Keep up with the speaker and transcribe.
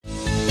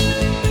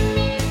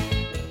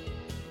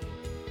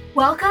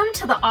Welcome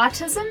to the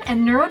Autism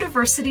and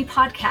Neurodiversity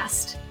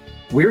Podcast.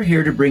 We're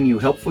here to bring you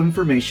helpful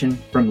information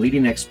from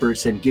leading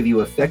experts and give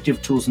you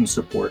effective tools and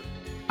support.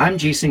 I'm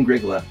Jason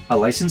Grigla, a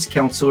licensed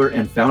counselor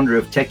and founder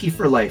of Techie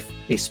for Life,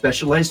 a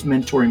specialized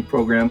mentoring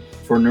program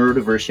for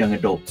neurodiverse young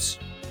adults.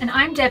 And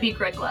I'm Debbie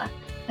Grigla,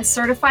 a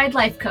certified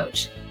life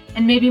coach.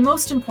 And maybe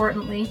most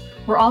importantly,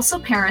 we're also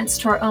parents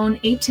to our own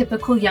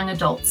atypical young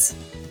adults.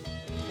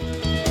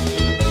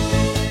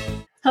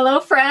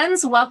 Hello,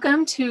 friends.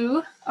 Welcome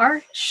to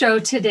our show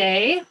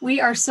today. We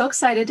are so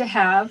excited to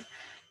have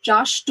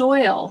Josh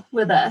Doyle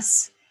with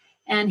us.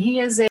 And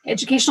he is an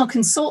educational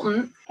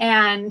consultant,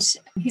 and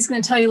he's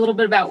going to tell you a little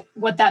bit about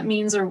what that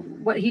means or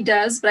what he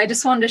does. But I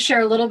just wanted to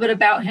share a little bit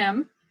about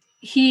him.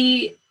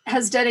 He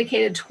has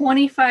dedicated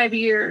 25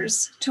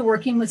 years to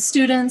working with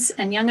students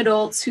and young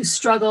adults who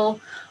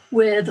struggle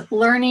with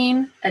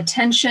learning,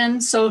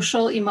 attention,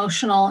 social,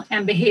 emotional,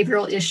 and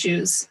behavioral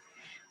issues,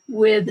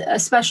 with a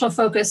special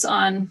focus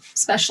on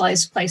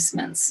specialized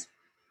placements.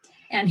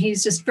 And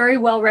he's just very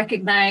well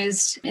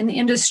recognized in the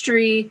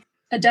industry,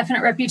 a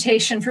definite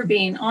reputation for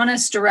being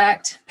honest,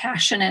 direct,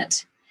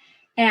 passionate,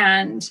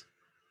 and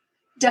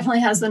definitely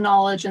has the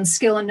knowledge and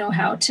skill and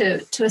know-how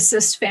to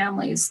assist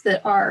families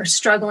that are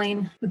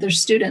struggling with their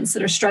students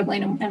that are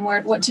struggling and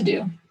what to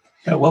do.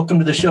 Welcome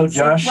to the show,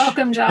 Josh. So,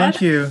 welcome, Josh.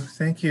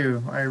 Thank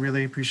you. I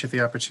really appreciate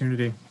the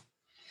opportunity.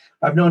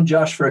 I've known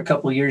Josh for a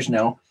couple of years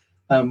now.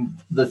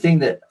 The thing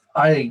that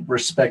I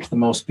respect the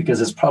most,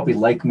 because it's probably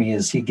like me,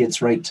 is he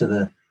gets right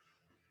to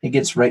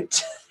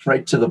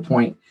the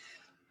point.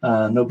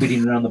 No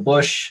beating around the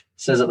bush,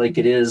 says it like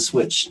it is,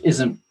 which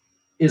isn't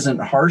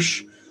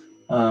harsh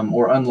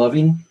or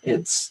unloving.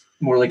 It's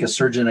more like a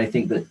surgeon, I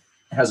think, that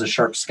has a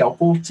sharp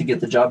scalpel to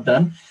get the job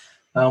done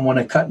when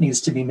a cut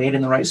needs to be made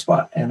in the right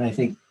spot. And I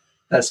think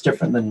that's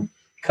different than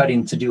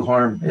cutting to do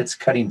harm. It's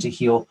cutting to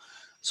heal.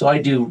 So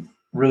I do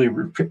really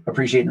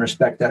appreciate and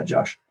respect that,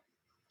 Josh.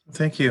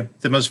 Thank you.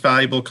 The most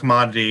valuable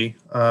commodity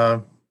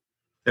that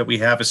we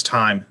have is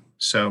time.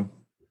 So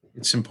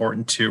it's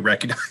important to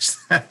recognize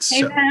that.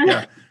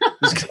 Amen.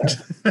 So,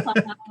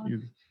 yeah.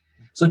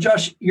 So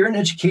Josh, you're an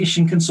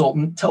education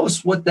consultant. Tell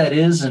us what that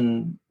is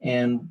and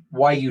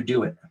why you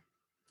do it.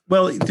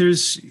 Well,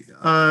 it's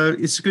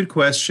a good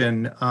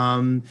question.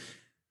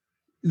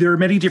 There are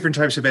many different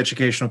types of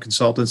educational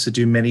consultants that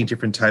do many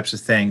different types of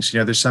things.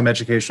 There's some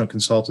educational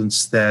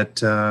consultants that,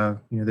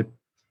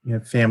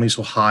 families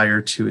will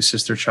hire to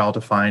assist their child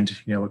to find,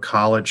 a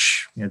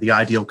college, the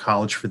ideal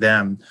college for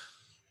them,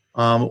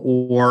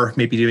 or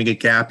maybe doing a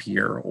gap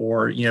year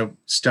or,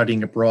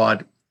 studying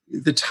abroad.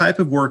 The type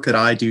of work that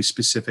I do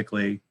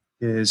specifically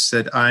is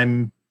that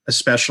I'm a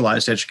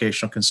specialized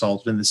educational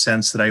consultant in the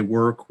sense that I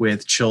work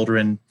with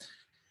children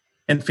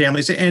and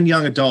families and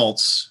young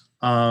adults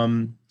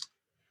who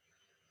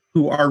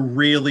are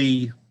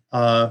really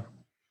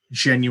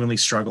genuinely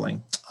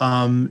struggling.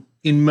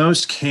 In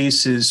most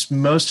cases,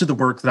 most of the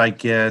work that I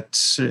get,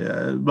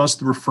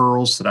 most of the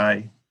referrals that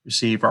I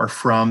receive are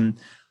from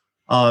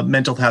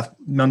mental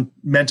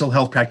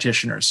health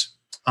practitioners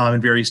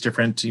and various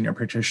different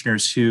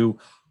practitioners who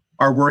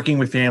are working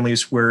with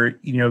families where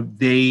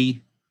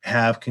they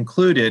have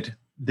concluded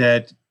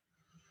that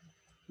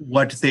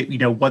what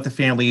the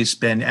family has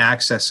been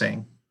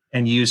accessing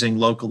and using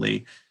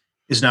locally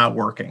is not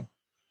working,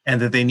 and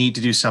that they need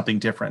to do something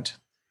different.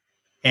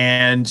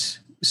 And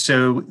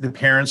so the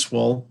parents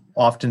will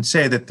often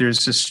say that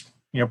there's this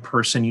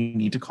person you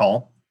need to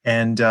call.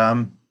 And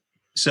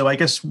so I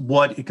guess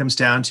what it comes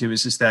down to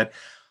is that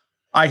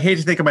I hate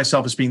to think of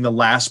myself as being the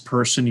last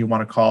person you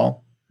want to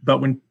call, but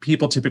when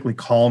people typically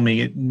call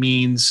me, it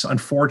means,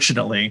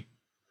 unfortunately,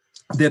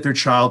 that their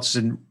child's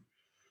having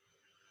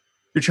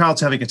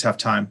a tough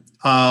time.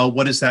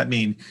 What does that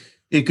mean?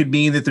 It could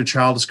mean that their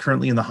child is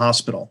currently in the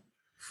hospital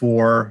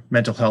for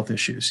mental health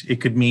issues.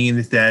 It could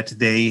mean that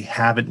they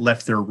haven't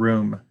left their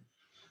room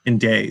in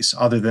days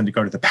other than to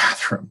go to the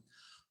bathroom.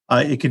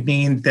 It could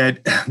mean that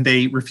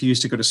they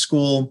refuse to go to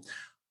school,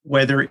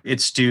 whether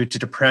it's due to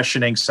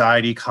depression,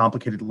 anxiety,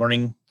 complicated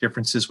learning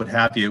differences, what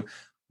have you.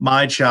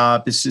 My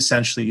job is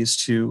essentially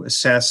to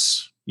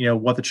assess,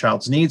 what the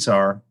child's needs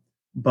are,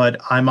 but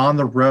I'm on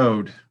the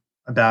road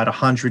about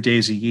 100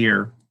 days a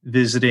year,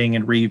 visiting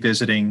and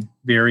revisiting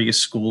various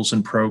schools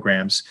and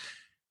programs,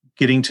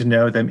 getting to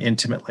know them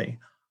intimately.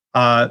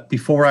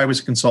 Before I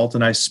was a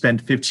consultant, I spent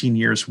 15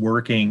 years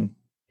working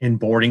in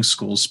boarding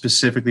schools,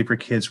 specifically for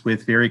kids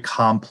with very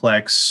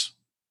complex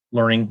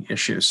learning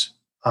issues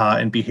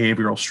and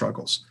behavioral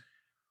struggles.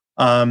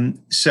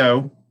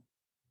 So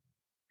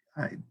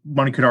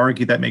one could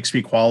argue that makes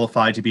me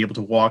qualified to be able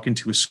to walk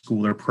into a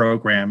school or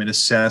program and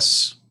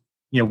assess,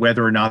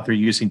 whether or not they're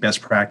using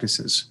best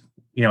practices.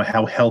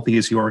 How healthy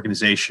is the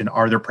organization?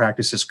 Are their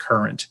practices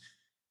current?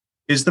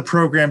 Is the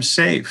program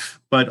safe?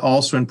 But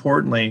also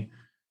importantly,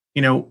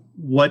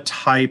 what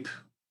type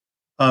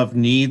of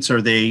needs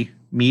are they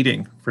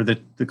meeting for the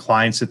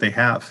clients that they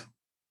have?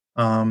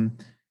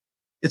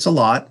 It's a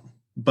lot,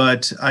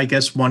 but I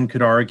guess one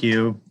could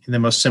argue in the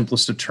most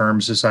simplest of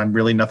terms is I'm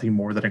really nothing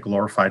more than a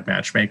glorified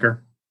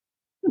matchmaker.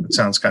 It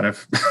sounds kind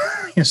of,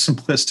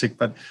 simplistic,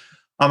 but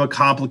I'm a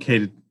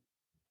complicated.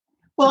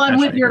 Well, and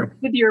with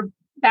your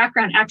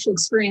background, actual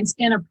experience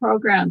in a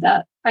program,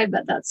 that I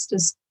bet that's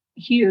just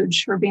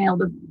huge for being able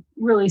to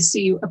really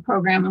see a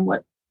program and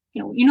what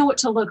you know what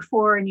to look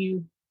for, and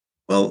you.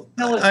 Well,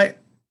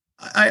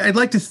 I'd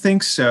like to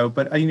think so,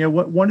 but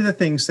one of the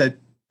things that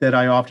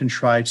I often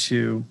try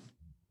to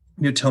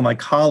tell my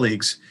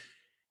colleagues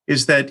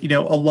is that a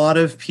lot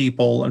of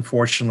people,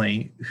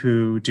 unfortunately,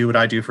 who do what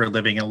I do for a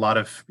living, and a lot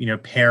of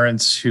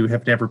parents who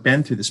have never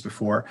been through this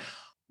before,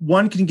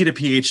 one can get a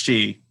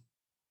PhD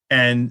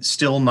and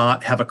still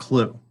not have a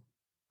clue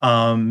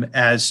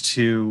as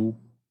to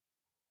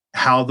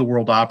how the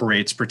world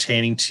operates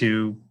pertaining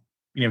to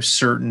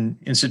certain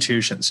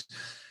institutions.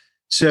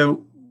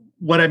 So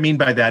what I mean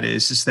by that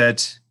is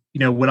that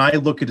when I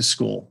look at a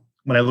school,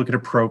 when I look at a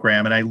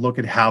program, and I look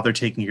at how they're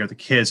taking care of the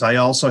kids, I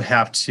also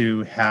have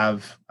to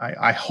have,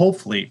 I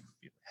hopefully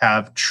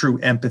have true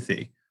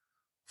empathy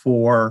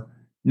for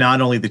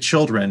not only the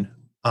children,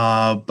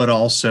 but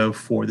also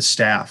for the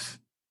staff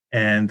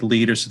and the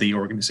leaders of the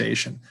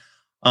organization.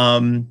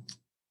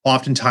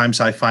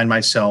 Oftentimes I find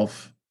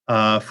myself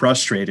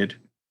frustrated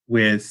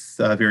with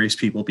various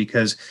people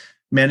because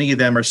many of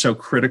them are so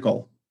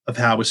critical of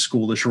how a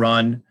school is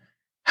run,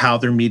 how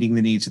they're meeting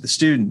the needs of the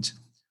student.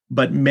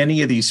 But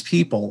many of these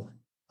people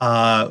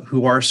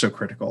who are so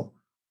critical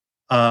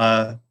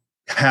have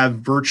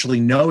virtually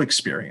no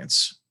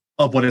experience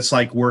of what it's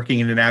like working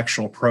in an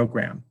actual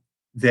program.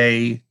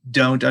 They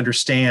don't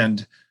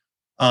understand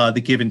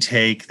the give and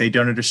take. They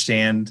don't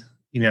understand,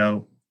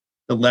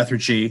 the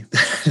lethargy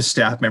that a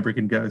staff member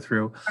can go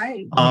through.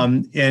 Right.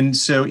 And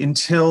so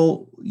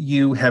until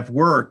you have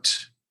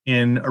worked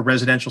in a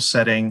residential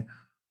setting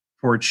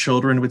for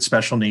children with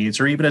special needs,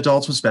 or even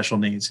adults with special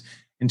needs,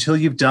 until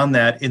you've done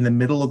that in the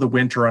middle of the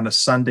winter on a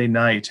Sunday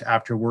night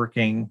after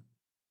working,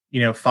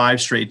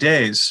 5 straight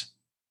days,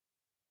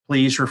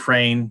 please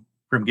refrain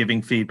from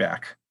giving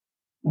feedback.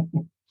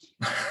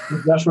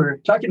 Josh, we're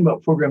talking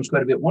about programs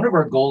quite a bit. One of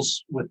our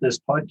goals with this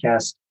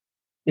podcast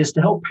is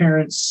to help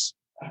parents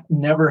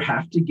never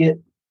have to get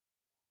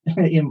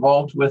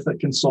involved with a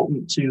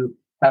consultant to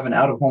have an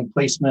out-of-home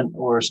placement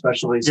or a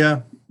specialized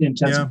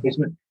intensive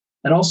placement.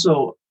 And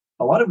also,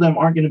 a lot of them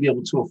aren't going to be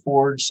able to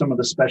afford some of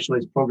the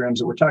specialized programs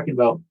that we're talking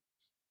about.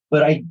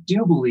 But I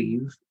do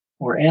believe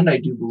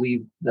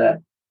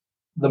that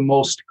the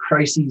most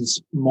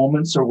crises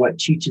moments are what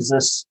teaches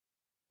us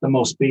the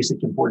most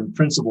basic important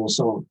principles.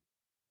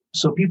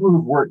 So people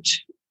who've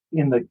worked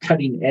in the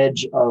cutting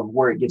edge of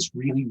where it gets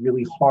really,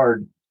 really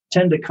hard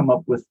tend to come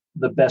up with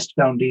the best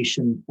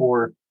foundation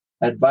for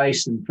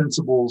advice and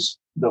principles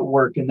that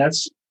work. And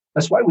that's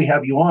why we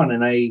have you on.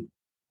 And I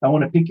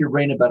want to pick your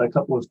brain about a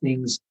couple of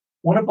things.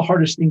 One of the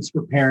hardest things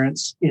for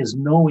parents is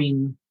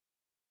knowing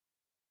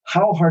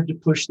how hard to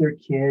push their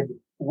kid,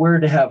 where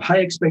to have high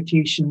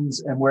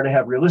expectations and where to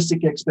have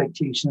realistic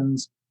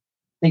expectations.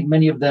 I think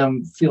many of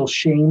them feel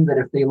shame that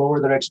if they lower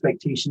their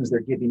expectations,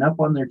 they're giving up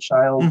on their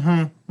child,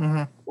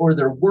 or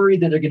they're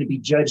worried that they're going to be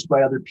judged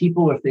by other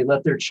people if they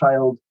let their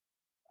child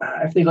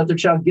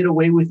get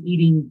away with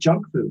eating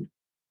junk food,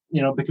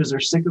 because they're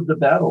sick of the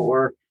battle,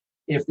 or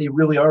if they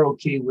really are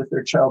okay with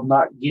their child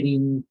not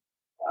getting,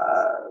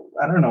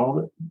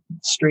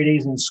 straight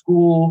A's in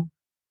school.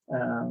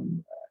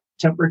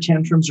 Temper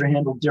tantrums are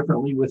handled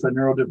differently with a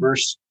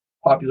neurodiverse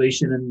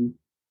population,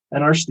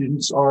 and our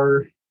students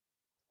are,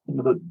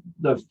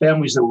 the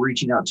families that we're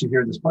reaching out to here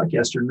in this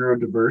podcast are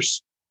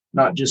neurodiverse,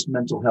 not just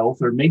mental health,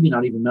 or maybe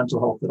not even mental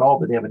health at all,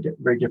 but they have a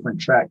very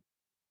different track.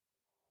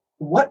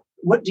 What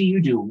do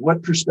you do?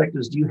 What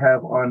perspectives do you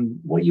have on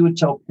what you would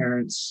tell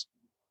parents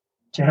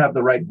to have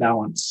the right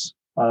balance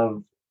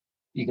of,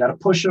 you got to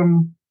push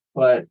them,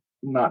 but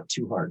not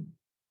too hard?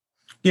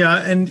 Yeah,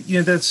 and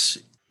that's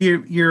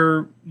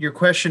your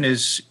question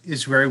is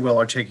very well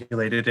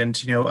articulated,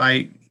 and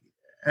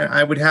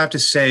I would have to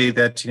say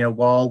that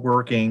while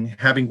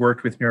having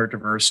worked with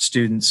neurodiverse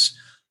students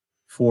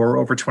for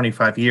over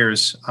 25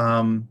 years,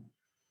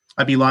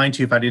 I'd be lying to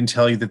you if I didn't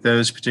tell you that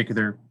those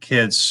particular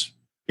kids,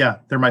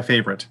 they're my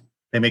favorite.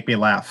 They make me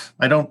laugh.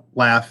 I don't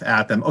laugh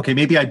at them. Okay,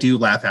 maybe I do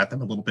laugh at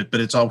them a little bit,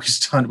 but it's always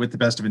done with the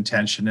best of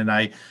intention.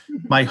 And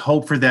my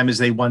hope for them is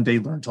they one day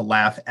learn to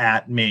laugh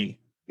at me.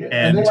 Yeah,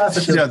 and they laugh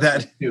at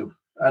that too.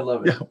 I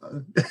love it.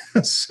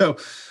 Yeah. So,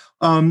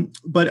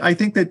 but I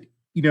think that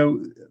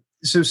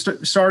so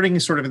starting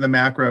sort of in the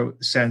macro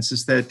sense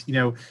is that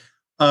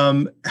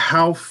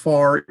how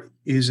far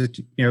is it?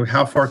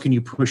 How far can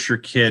you push your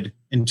kid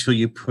until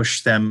you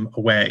push them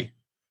away?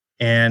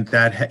 And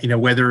that,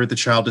 whether the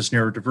child is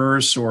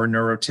neurodiverse or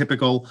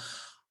neurotypical,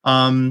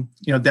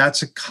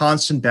 that's a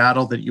constant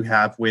battle that you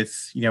have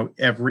with,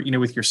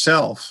 with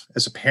yourself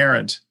as a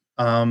parent.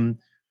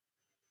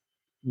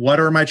 What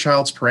are my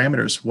child's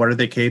parameters? What are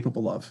they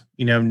capable of?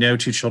 No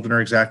two children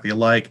are exactly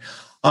alike.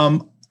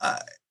 One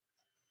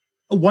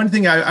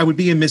thing I would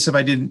be amiss if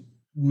I didn't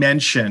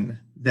mention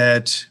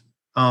that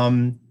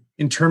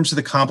in terms of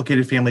the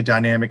complicated family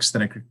dynamics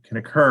that can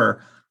occur,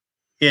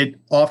 it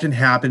often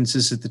happens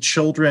is that the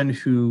children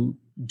who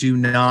do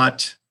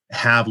not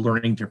have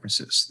learning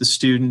differences, the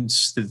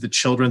students, the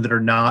children that are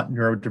not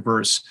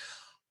neurodiverse,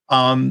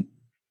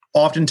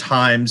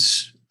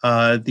 oftentimes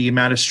the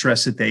amount of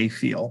stress that they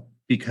feel,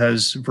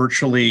 because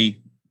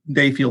virtually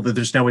they feel that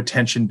there's no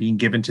attention being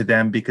given to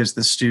them because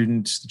the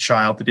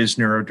child that is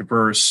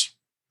neurodiverse,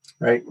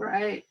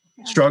 right,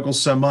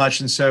 struggles so much.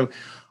 And so,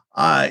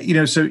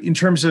 so in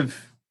terms of,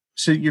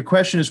 so your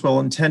question is well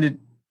intended,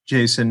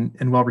 Jason,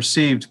 and well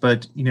received,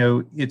 but,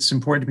 it's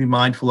important to be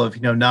mindful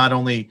of, not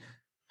only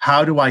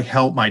how do I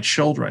help my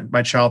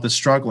child is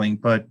struggling,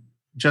 but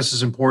just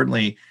as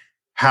importantly,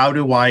 how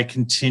do I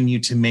continue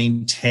to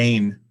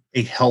maintain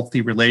a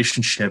healthy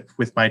relationship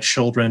with my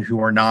children who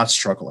are not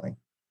struggling?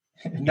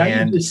 Now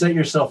you just set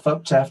yourself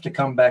up to have to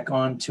come back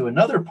on to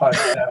another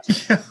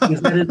podcast,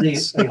 because that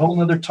is a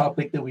whole other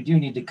topic that we do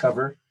need to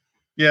cover.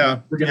 Yeah.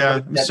 We're going to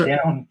write that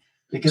down.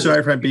 Because sorry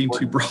if I'm being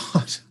too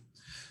broad.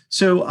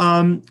 So,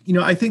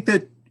 I think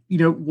that,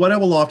 what I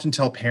will often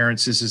tell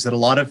parents is that a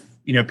lot of,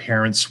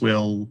 parents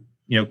will,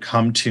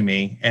 come to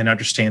me, and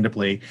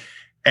understandably,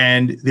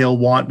 and they'll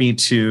want me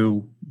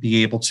to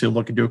be able to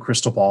look into a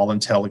crystal ball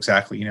and tell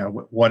exactly,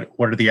 what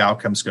are the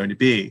outcomes going to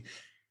be.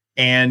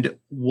 And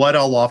what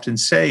I'll often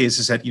say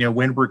is that,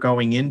 when we're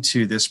going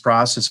into this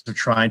process of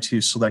trying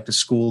to select a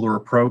school or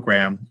a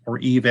program or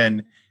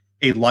even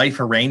a life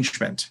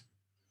arrangement,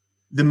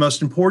 the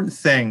most important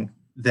thing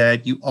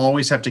that you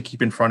always have to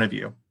keep in front of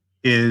you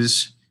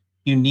is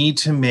you need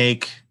to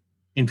make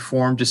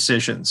informed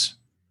decisions,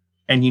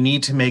 and you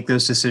need to make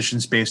those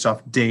decisions based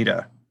off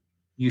data.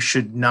 You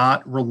should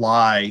not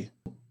rely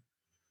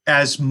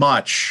as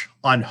much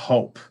on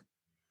hope.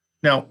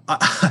 Now,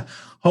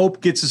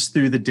 hope gets us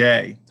through the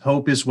day.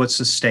 Hope is what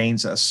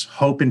sustains us.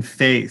 Hope and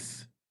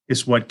faith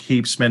is what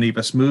keeps many of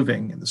us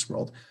moving in this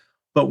world.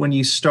 But when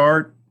you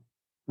start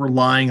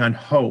relying on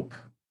hope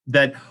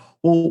that,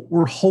 well,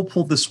 we're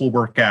hopeful this will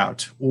work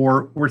out,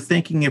 or we're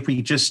thinking if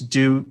we just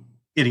do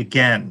it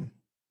again,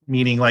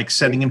 meaning like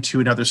sending him to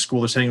another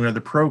school or sending him to another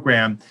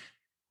program,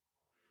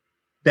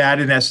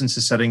 that in essence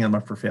is setting them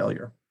up for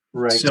failure.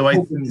 Right. So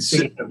hope and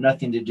faith have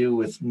nothing to do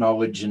with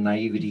knowledge and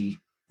naivety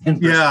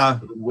and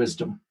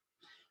wisdom.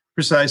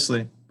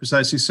 Precisely.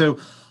 So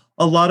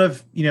a lot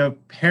of,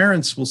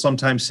 parents will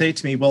sometimes say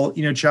to me, well,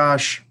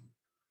 Josh,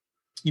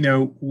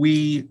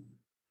 we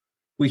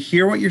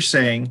hear what you're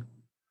saying.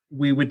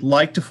 We would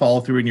like to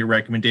follow through in your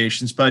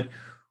recommendations, but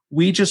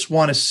we just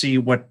want to see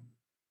what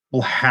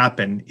will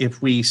happen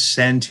if we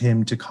send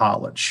him to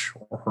college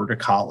or her to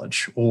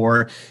college,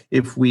 or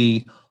if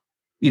we,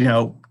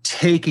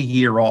 take a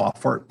year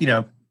off, or,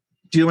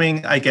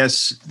 doing, I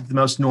guess, the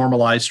most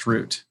normalized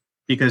route,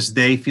 because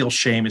they feel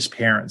shame as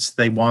parents.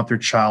 They want their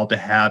child to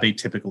have a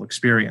typical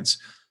experience.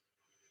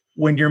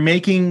 When you're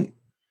making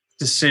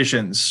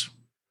decisions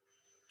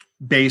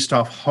based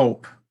off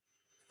hope,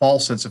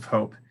 false sense of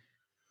hope,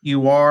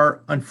 you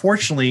are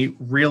unfortunately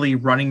really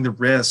running the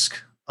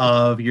risk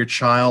of your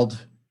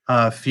child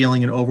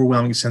feeling an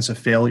overwhelming sense of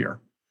failure.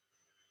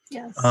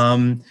 Yes.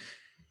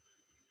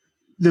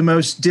 The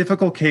most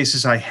difficult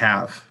cases I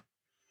have,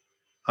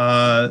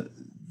 the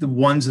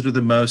ones that are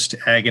the most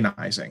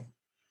agonizing,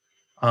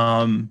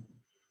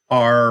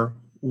 are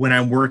when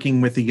I'm working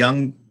with a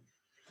young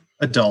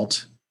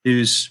adult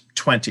who's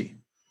 20,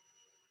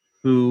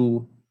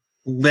 who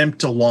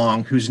limped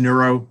along, who's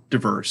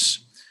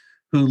neurodiverse,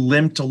 who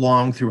limped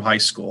along through high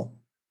school,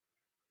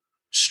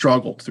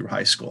 struggled through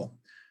high school.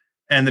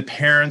 And the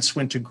parents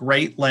went to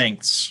great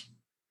lengths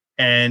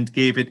and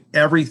gave it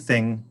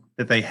everything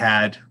that they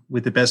had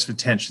with the best of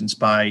intentions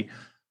by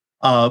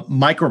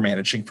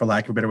micromanaging, for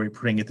lack of a better way of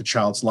putting it, the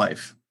child's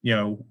life. A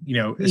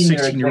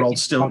 16-year-old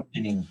still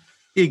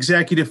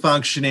executive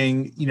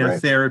functioning,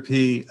 right.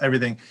 Therapy,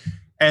 everything.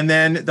 And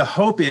then the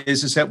hope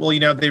is that, well,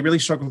 they really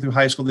struggle through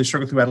high school, they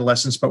struggle through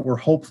adolescence, but we're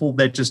hopeful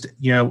that just,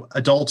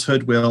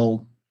 adulthood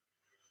will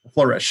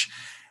flourish.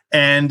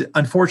 And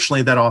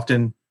unfortunately, that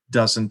often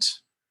doesn't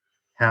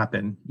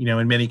happen.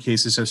 In many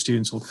cases, those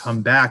students will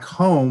come back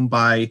home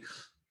by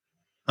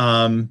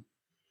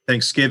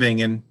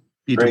Thanksgiving and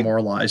be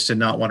demoralized and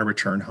not want to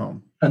return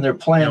home. And their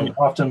plan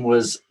often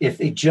was, if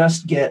they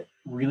just get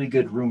really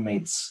good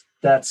roommates,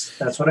 that's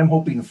what I'm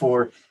hoping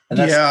for. And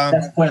that's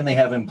the plan they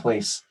have in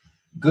place.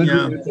 Good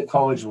roommates at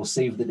college will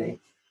save the day.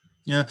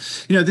 Yeah.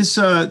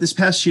 This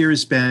past year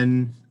has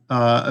been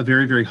a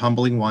very, very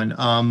humbling one.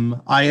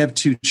 I have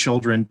two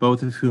children,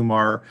 both of whom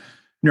are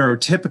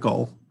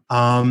neurotypical.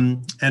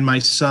 And my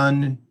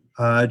son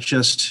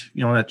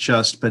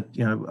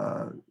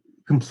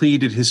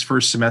completed his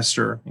first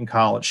semester in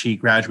college. He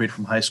graduated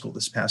from high school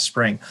this past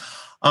spring.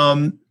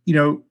 I'm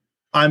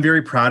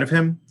very proud of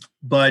him,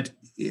 but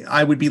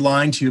I would be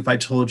lying to you if I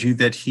told you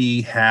that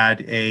he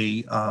had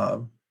a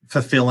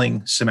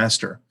fulfilling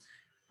semester.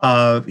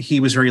 He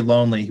was very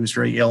lonely. He was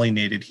very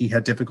alienated. He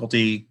had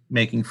difficulty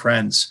making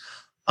friends.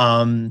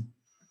 And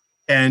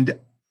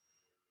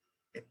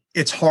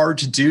it's hard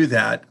to do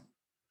that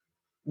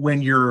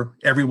when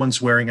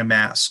everyone's wearing a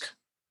mask.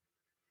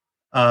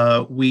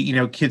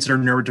 Kids that are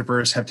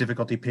neurodiverse have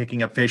difficulty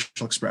picking up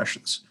facial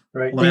expressions.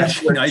 Right.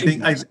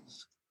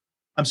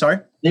 I'm I'm sorry?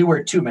 They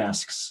wear two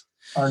masks,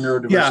 our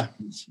neurodiverse Yeah.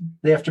 students.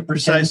 They have to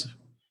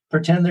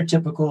pretend they're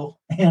typical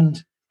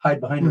and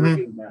hide behind a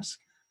regular mask.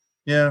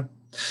 Yeah.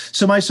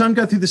 So my son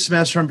got through the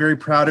semester. I'm very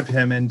proud of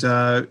him. And,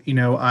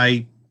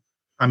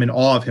 I'm in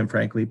awe of him,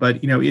 frankly. But,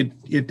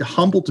 it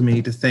humbled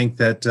me to think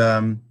that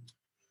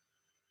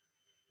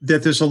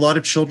that there's a lot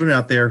of children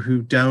out there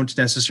who don't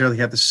necessarily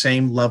have the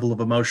same level of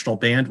emotional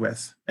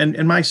bandwidth.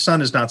 And my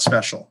son is not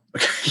special.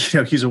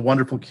 He's a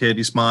wonderful kid.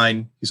 He's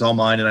mine. He's all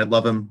mine. And I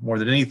love him more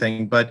than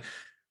anything. But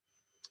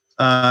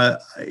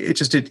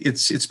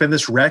it's been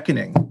this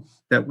reckoning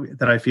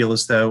that I feel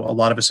as though a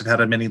lot of us have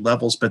had on many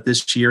levels. But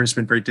this year has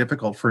been very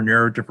difficult for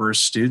neurodiverse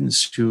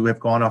students who have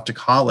gone off to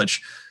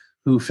college,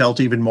 who felt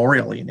even more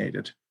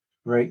alienated.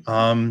 Right.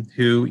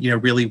 Who,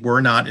 really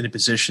were not in a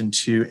position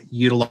to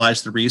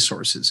utilize the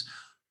resources.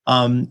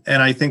 And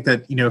I think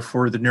that,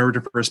 for the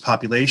neurodiverse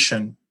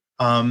population,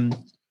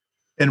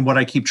 and what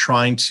I keep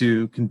trying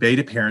to convey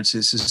to parents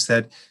is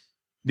that,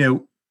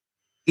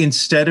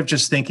 instead of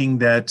just thinking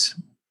that,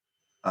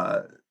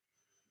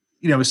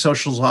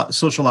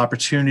 social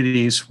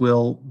opportunities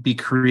will be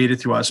created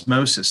through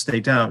osmosis, they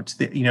don't.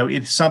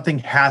 Something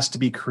has to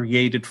be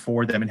created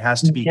for them. It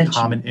has to be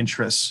common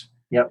interests.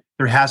 Yep.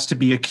 There has to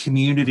be a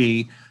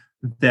community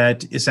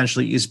that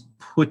essentially is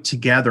put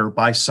together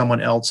by someone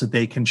else that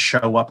they can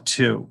show up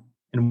to.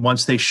 And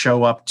once they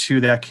show up to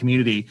that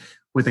community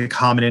with a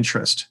common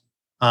interest,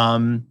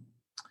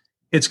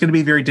 it's going to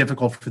be very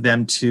difficult for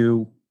them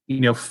to,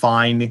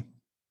 find,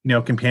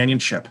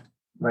 companionship.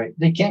 Right.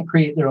 They can't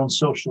create their own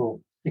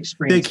social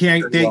experience.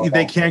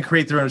 They can't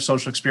create their own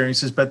social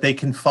experiences, but they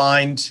can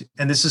find,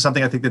 and this is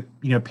something I think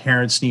that,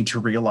 parents need to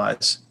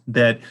realize,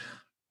 that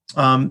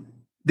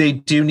they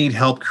do need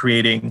help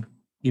creating,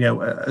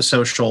 a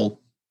social,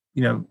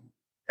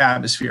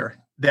 atmosphere.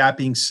 That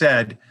being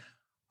said,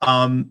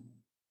 in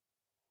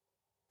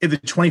the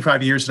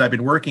 25 years that I've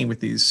been working with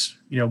these,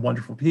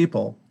 wonderful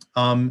people,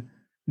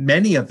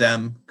 many of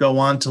them go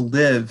on to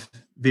live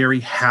very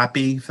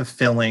happy,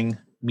 fulfilling,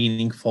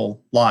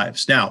 meaningful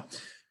lives. Now,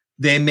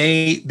 their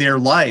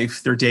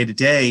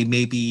day-to-day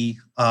may be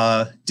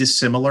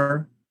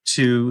dissimilar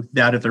to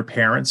that of their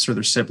parents or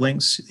their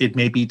siblings. It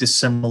may be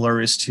dissimilar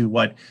as to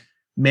what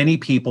many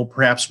people,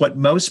 perhaps what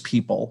most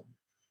people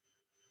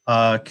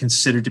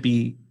consider to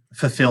be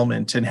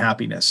fulfillment and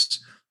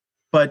happiness.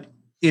 But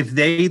if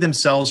they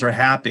themselves are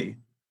happy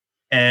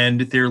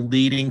and they're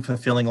leading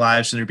fulfilling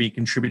lives and they're being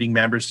contributing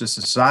members to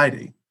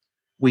society,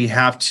 we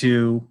have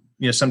to,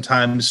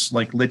 sometimes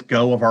let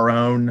go of our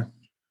own,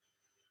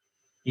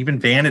 even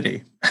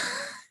vanity.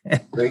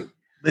 Right.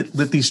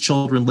 Let these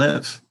children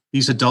live,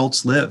 these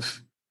adults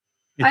live,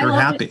 if they're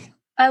happy.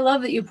 I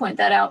love that you point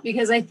that out,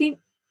 because I think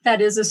that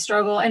is a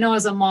struggle. I know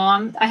as a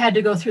mom, I had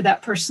to go through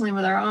that personally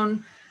with our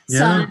own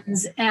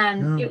sons.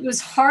 And it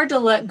was hard to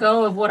let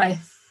go of what I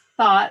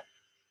thought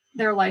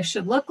their life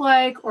should look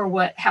like,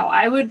 or how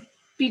I would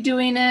be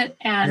doing it.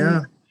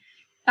 And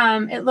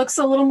it looks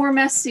a little more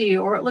messy,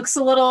 or it looks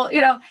a little,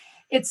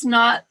 it's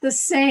not the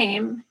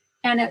same.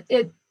 And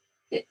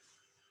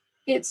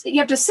it's you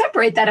have to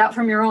separate that out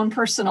from your own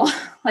personal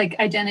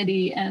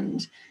identity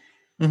and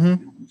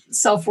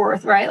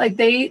self-worth, right?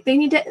 They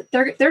need to,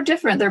 they're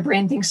different. Their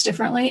brain thinks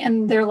differently,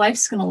 and their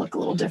life's going to look a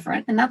little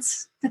different. And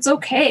it's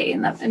okay.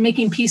 And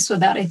making peace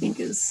with that, I think,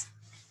 is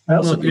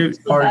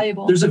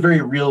valuable. There's a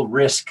very real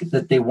risk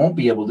that they won't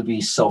be able to be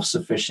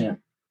self-sufficient.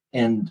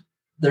 And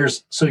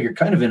so you're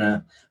kind of in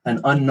an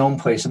unknown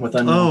place and with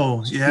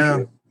unknown.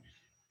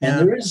 And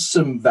there is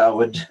some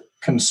valid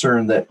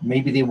concern that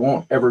maybe they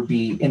won't ever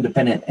be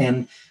independent,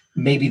 and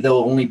maybe they'll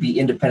only be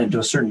independent to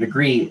a certain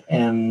degree.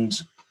 And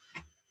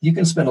you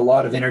can spend a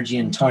lot of energy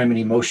and time and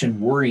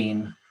emotion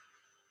worrying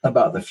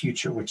about the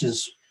future, which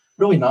is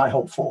really not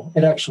helpful.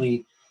 It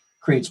actually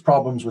creates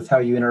problems with how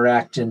you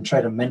interact and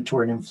try to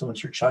mentor and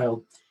influence your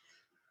child.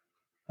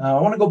 I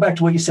want to go back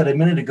to what you said a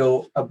minute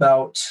ago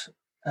about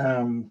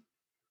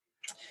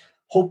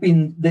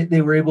hoping that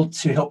they were able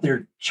to help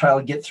their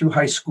child get through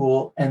high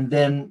school, and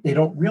then they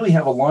don't really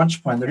have a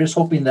launch plan. They're just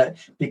hoping that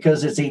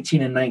because it's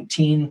 18 and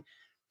 19,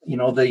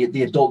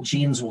 the adult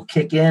genes will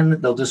kick in.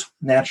 They'll just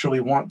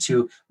naturally want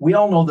to. We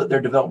all know that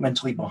they're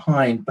developmentally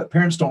behind, but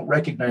parents don't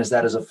recognize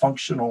that as a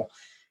functional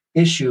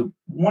issue.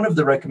 One of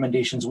the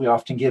recommendations we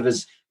often give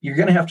is you're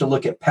going to have to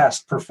look at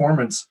past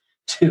performance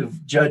to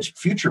judge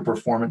future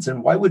performance.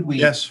 And why would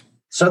we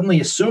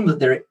suddenly assume that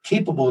they're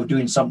capable of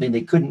doing something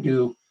they couldn't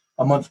do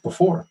a month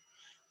before?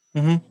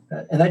 And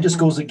that just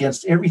goes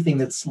against everything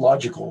that's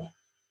logical.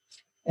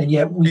 And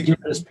yet we do it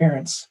as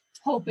parents.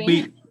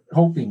 Hoping.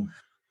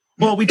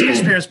 Well, we do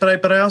as parents,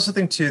 but I also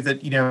think too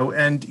that,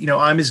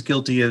 I'm as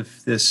guilty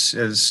of this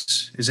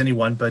as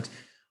anyone, but,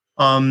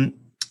 and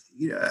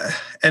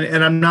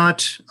I'm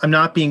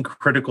not being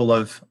critical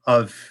of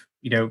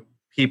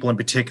people in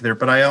particular,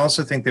 but I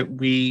also think that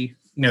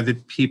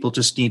that people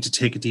just need to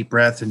take a deep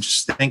breath and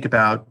just think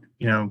about,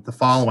 the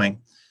following.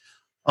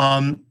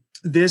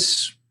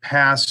 This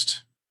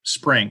past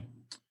spring,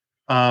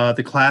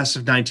 the class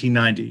of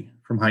 1990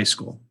 from high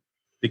school,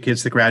 the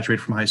kids that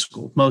graduated from high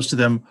school, most of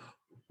them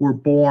were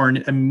born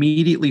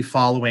immediately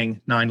following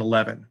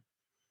 9/11.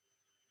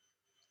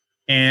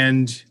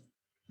 And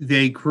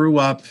they grew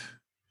up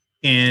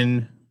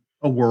in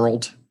a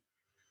world,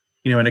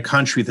 in a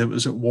country that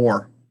was at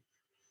war,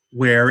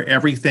 where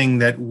everything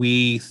that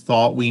we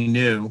thought we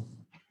knew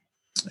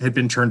had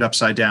been turned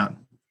upside down.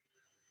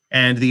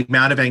 And the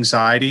amount of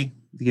anxiety,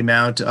 the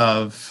amount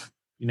of,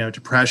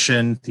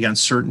 depression, the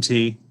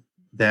uncertainty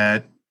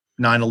that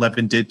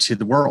 9/11 did to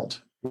the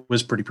world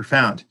was pretty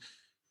profound.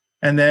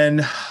 And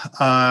then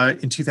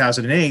in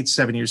 2008,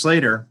 7 years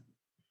later,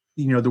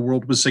 the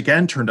world was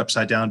again turned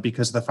upside down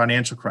because of the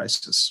financial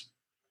crisis.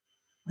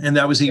 And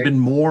that was even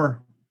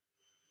more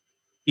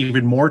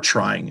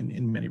trying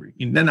in many,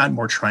 not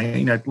more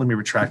trying, let me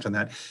retract on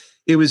that.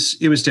 It was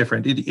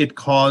different. It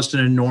caused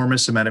an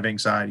enormous amount of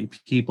anxiety.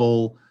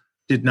 People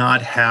did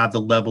not have the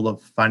level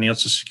of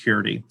financial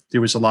security. There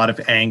was a lot of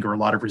anger, a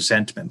lot of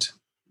resentment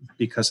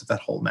because of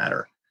that whole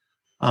matter.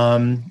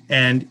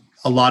 And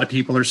a lot of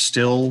people are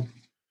still,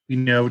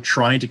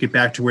 trying to get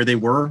back to where they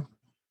were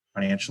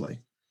financially.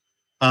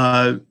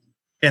 And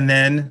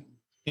then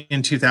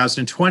in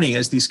 2020,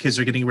 as these kids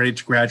are getting ready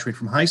to graduate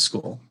from high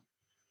school,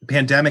 the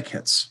pandemic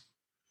hits.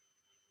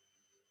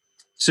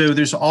 So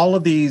there's all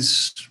of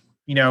these,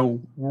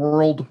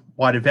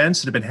 worldwide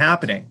events that have been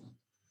happening.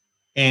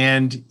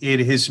 And it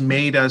has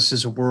made us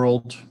as a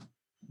world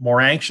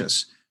more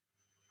anxious.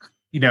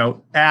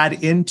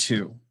 Add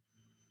into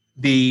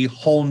the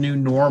whole new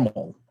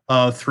normal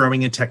of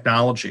throwing in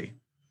technology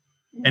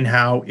and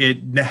how it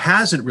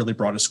hasn't really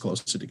brought us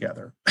closer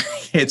together.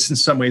 It's in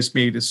some ways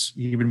made us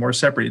even more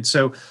separated.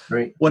 So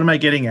right. What am I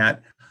getting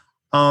at?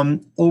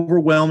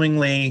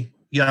 Overwhelmingly,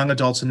 young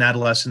adults and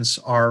adolescents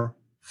are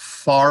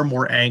far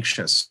more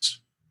anxious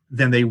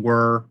than they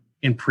were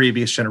in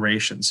previous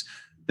generations.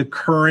 The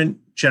current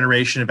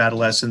generation of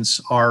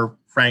adolescents are,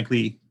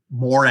 frankly,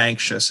 more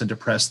anxious and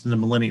depressed than the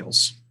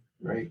millennials.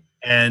 Right.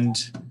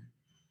 And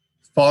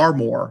far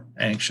more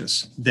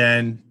anxious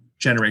than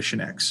Generation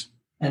X.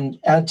 And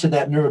add to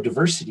that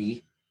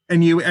neurodiversity.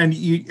 And you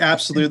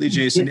absolutely,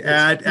 Jason,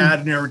 add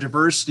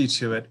neurodiversity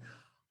to it.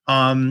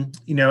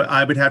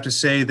 I would have to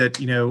say that,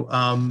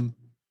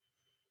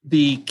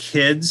 the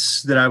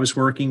kids that I was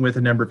working with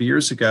a number of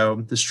years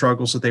ago, the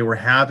struggles that they were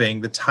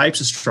having, the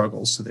types of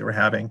struggles that they were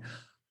having,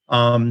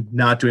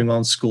 not doing well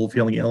in school,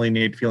 feeling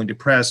alienated, feeling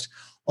depressed.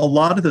 A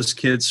lot of those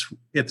kids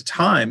at the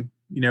time,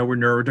 were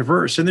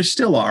neurodiverse, and there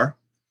still are,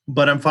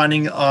 but I'm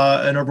finding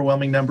an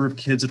overwhelming number of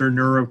kids that are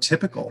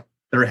neurotypical,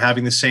 that are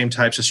having the same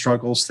types of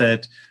struggles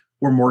that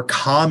were more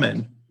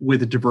common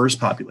with a diverse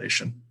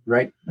population.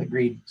 Right.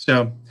 Agreed.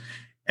 So,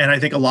 and I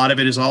think a lot of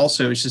it is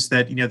also, it's just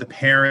that, the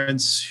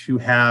parents who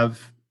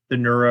have the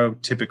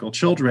neurotypical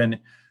children,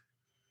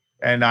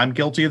 and I'm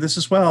guilty of this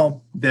as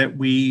well, that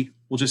we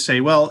will just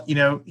say, well,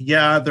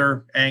 yeah,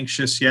 they're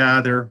anxious. Yeah,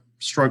 they're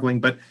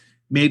struggling, but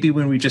maybe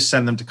when we just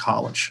send them to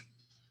college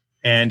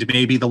and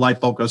maybe the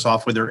light bulb goes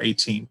off when they're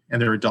 18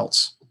 and they're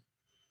adults.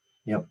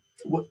 Yep.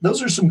 Well,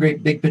 those are some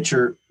great big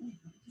picture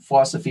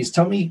philosophies.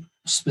 Tell me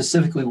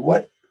specifically,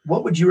 what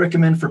would you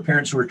recommend for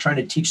parents who are trying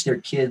to teach their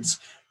kids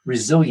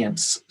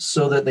resilience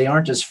so that they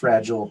aren't as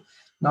fragile,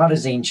 not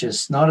as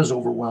anxious, not as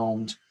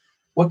overwhelmed?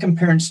 What can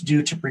parents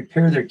do to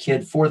prepare their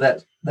kid for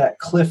that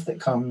cliff that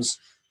comes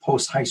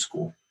post high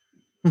school?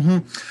 Mm-hmm.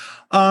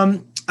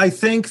 I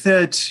think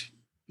that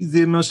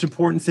the most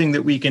important thing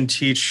that we can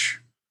teach,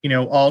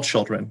 all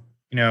children,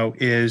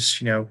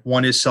 is,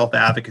 one is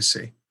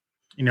self-advocacy,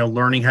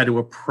 learning how to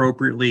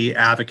appropriately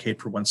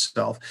advocate for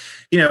oneself.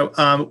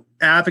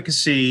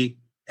 Advocacy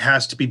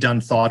has to be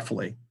done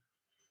thoughtfully.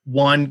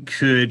 One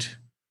could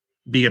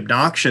be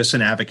obnoxious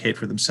and advocate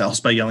for themselves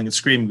by yelling and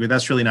screaming, but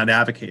that's really not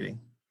advocating.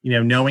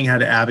 Knowing how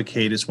to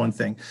advocate is one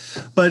thing.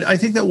 But I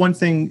think that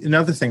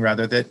another thing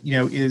that,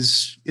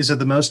 is of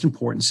the most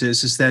importance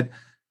is that,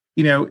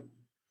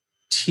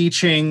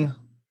 teaching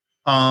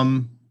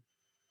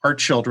our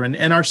children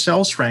and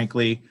ourselves,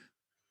 frankly,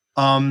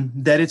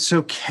 that it's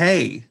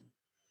okay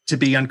to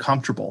be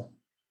uncomfortable.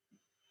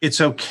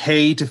 It's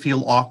okay to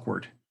feel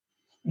awkward.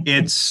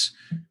 It's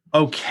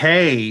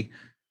okay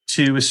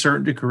to a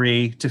certain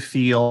degree to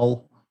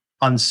feel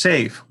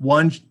unsafe.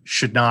 One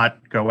should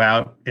not go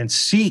out and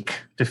seek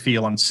to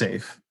feel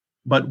unsafe,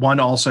 but one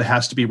also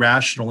has to be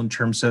rational in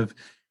terms of,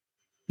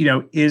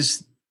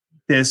 is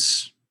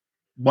this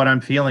what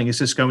I'm feeling? Is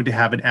this going to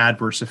have an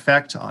adverse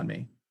effect on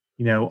me?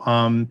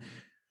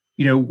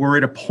 We're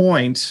at a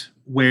point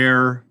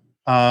where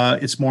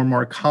it's more and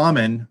more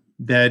common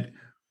that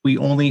we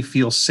only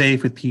feel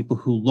safe with people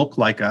who look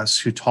like us,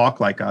 who talk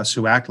like us,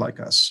 who act like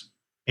us.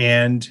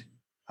 And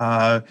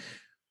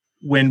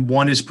when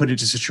one is put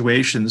into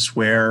situations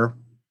where,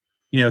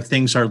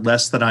 things are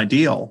less than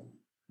ideal,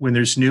 when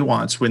there's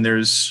nuance, when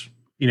there's,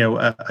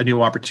 a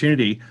new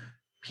opportunity,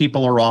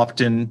 people are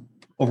often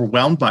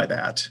overwhelmed by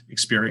that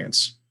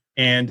experience.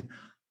 And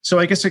so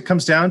I guess it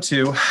comes down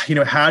to,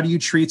 how do you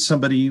treat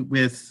somebody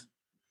with,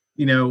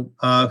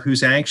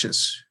 who's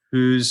anxious,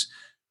 who's,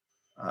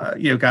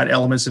 got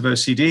elements of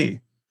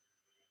OCD?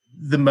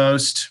 The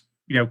most,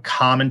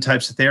 common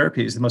types of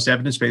therapies, the most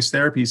evidence-based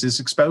therapies is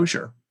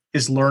exposure.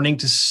 is learning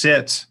to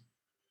sit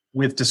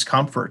with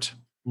discomfort,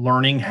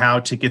 learning how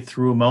to get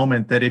through a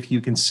moment that if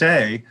you can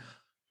say,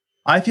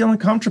 I feel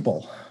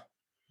uncomfortable,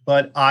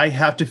 but I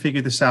have to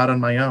figure this out on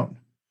my own.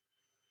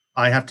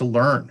 I have to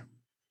learn.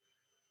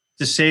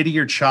 To say to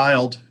your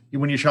child,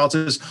 when your child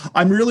says,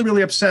 I'm really,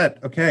 really upset.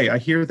 Okay, I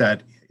hear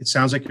that. It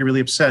sounds like you're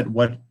really upset.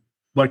 What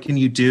can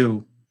you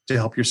do to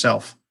help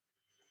yourself?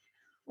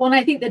 Well, and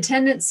I think the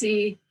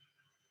tendency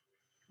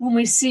when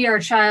we see our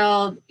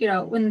child,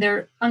 when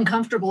they're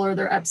uncomfortable or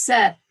they're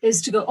upset,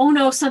 is to go, oh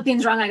no,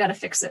 something's wrong. I got to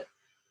fix it.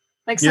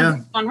 Like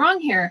something's gone wrong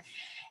here.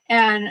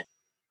 And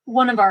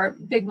one of our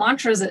big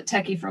mantras at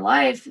Techie for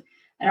Life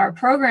and our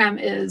program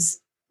is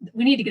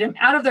we need to get them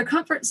out of their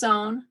comfort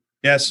zone.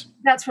 Yes.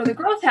 That's where the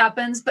growth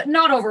happens, but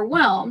not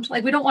overwhelmed.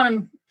 Like we don't want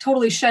them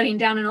totally shutting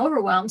down and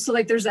overwhelmed. So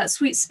like there's that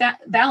sweet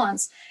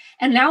balance.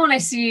 And now when I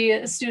see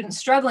a student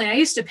struggling, I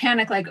used to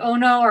panic like, oh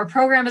no, our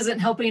program isn't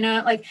helping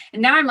it.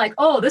 And now I'm like,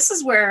 oh, this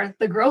is where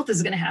the growth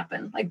is going to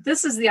happen. Like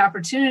this is the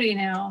opportunity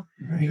now.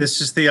 Right.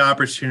 This is the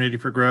opportunity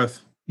for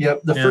growth.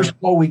 Yep. The first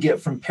call we get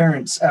from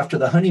parents after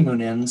the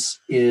honeymoon ends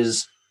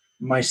is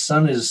my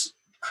son is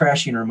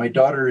crashing or my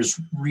daughter is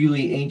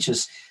really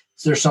anxious.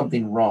 Is there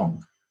something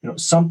wrong?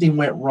 Something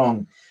went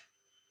wrong.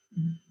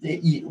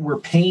 We're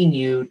paying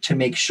you to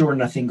make sure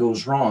nothing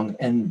goes wrong.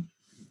 And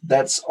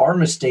that's our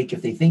mistake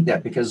if they think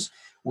that, because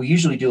we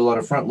usually do a lot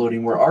of front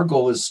loading where our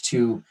goal is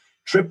to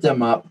trip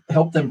them up,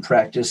 help them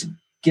practice,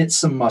 get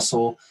some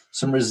muscle,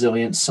 some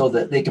resilience so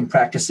that they can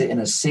practice it in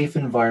a safe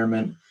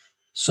environment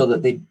so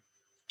that they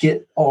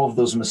get all of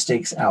those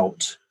mistakes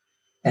out.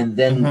 And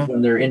then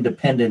when they're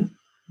independent,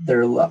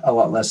 they're a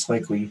lot less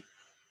likely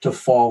to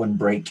fall and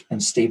break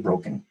and stay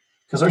broken.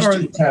 Because our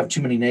students have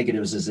too many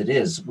negatives as it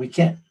is. We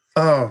can't.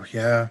 Oh,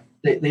 yeah.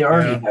 They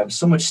already have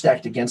so much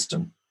stacked against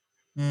them.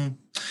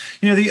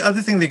 The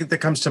other thing that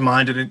comes to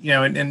mind,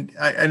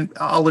 and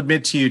I'll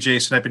admit to you,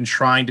 Jason, I've been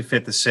trying to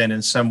fit this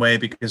in some way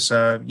because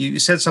you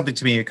said something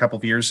to me a couple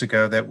of years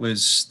ago that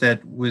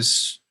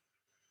was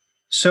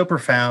so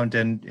profound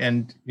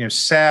and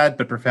sad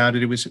but profound.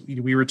 And it was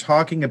we were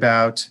talking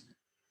about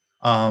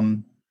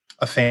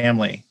a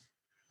family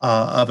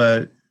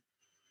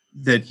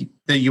that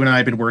you and I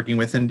have been working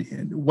with,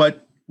 and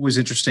what was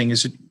interesting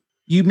is that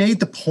you made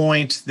the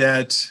point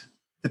that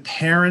the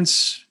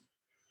parents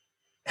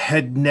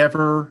had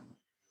never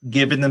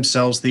given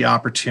themselves the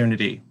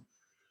opportunity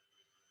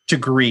to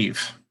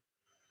grieve,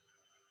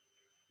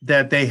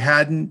 that they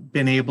hadn't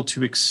been able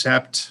to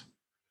accept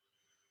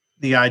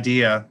the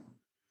idea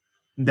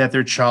that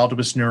their child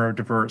was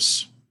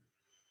neurodiverse,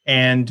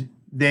 and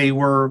they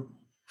were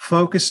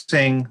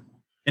focusing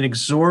an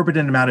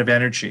exorbitant amount of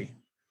energy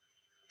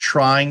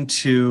trying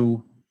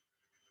to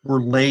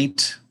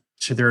relate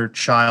to their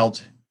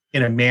child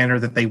in a manner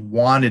that they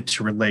wanted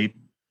to relate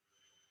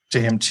to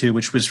him too,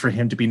 which was for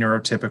him to be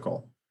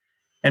neurotypical.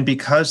 And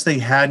because they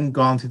hadn't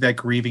gone through that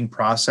grieving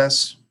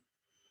process,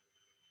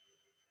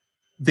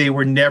 they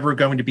were never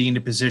going to be in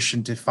a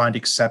position to find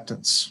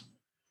acceptance.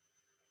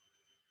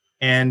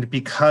 And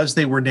because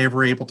they were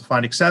never able to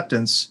find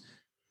acceptance,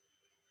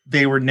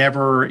 they were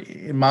never,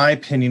 in my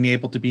opinion,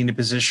 able to be in a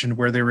position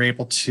where they were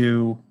able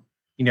to,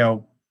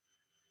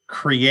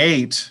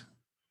 create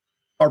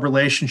a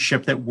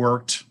relationship that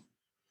worked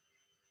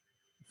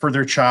for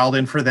their child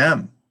and for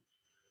them.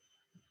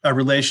 A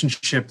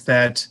relationship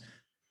that,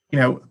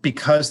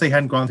 because they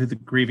hadn't gone through the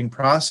grieving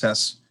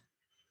process,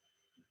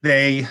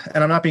 and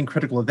I'm not being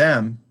critical of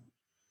them,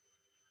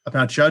 I'm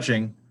not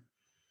judging,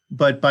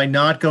 but by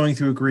not going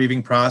through a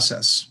grieving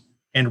process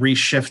and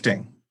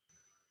reshifting,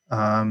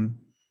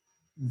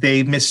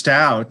 they missed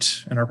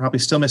out and are probably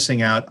still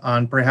missing out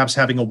on perhaps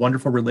having a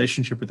wonderful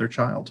relationship with their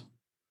child.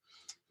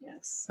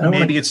 Yes.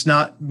 Maybe it's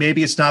not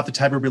the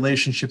type of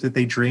relationship that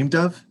they dreamed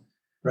of.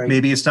 Right.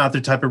 Maybe it's not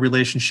the type of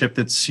relationship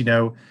that's,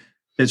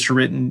 that's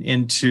written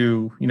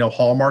into,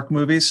 Hallmark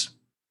movies,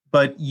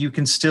 but you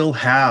can still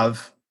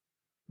have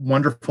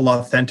wonderful,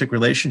 authentic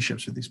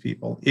relationships with these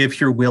people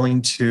if you're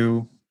willing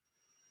to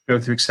go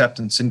through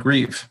acceptance and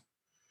grieve.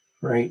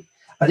 Right.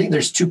 I think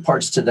there's two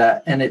parts to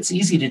that, and it's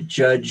easy to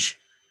judge.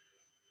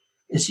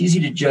 It's easy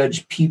to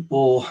judge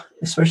people,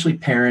 especially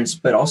parents,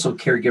 but also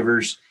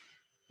caregivers,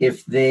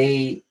 if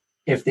they're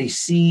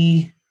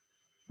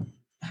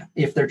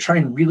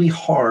trying really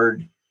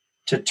hard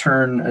to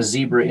turn a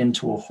zebra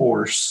into a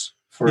horse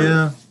for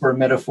a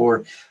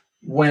metaphor,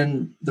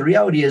 when the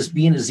reality is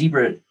being a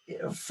zebra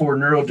for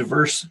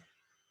neurodiverse,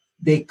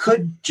 they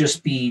could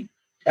just be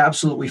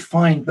absolutely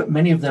fine, but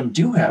many of them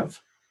do have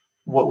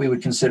what we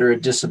would consider a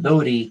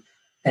disability,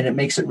 and it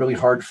makes it really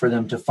hard for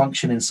them to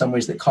function in some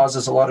ways that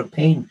causes a lot of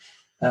pain.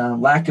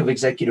 Lack of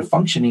executive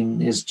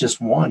functioning is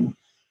just one.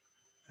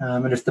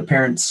 And if the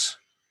parents,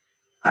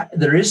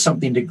 there is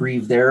something to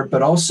grieve there,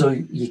 but also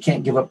you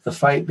can't give up the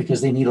fight because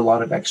they need a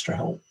lot of extra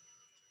help.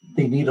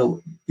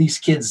 These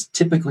kids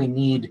typically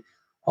need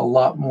a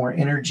lot more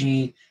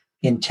energy,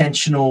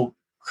 intentional,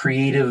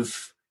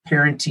 creative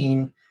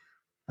parenting,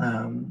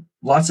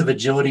 lots of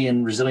agility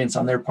and resilience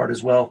on their part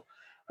as well.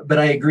 But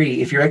I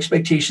agree, if your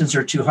expectations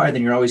are too high,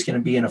 then you're always going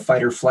to be in a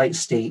fight or flight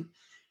state.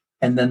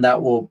 and then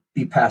that will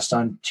be passed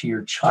on to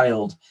your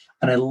child.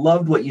 And I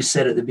loved what you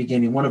said at the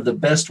beginning. One of the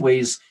best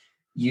ways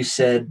you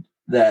said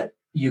that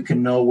you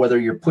can know whether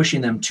you're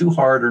pushing them too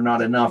hard or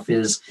not enough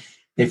is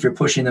if you're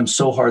pushing them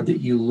so hard that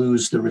you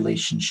lose the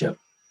relationship.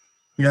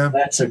 Yeah.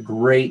 That's a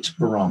great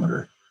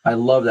barometer. I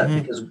love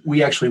that because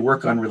we actually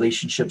work on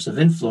relationships of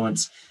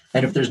influence.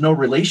 And if there's no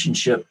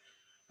relationship,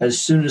 as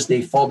soon as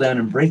they fall down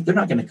and break, they're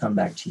not going to come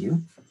back to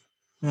you.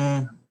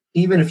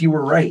 Even if you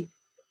were right,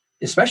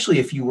 especially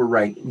if you were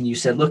right and you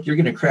said, look, you're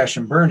going to crash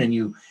and burn, and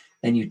you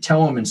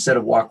tell them instead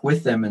of walk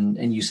with them,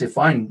 and you say,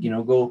 fine,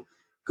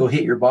 go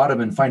hit your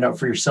bottom and find out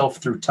for yourself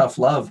through tough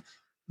love.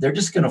 They're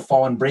just going to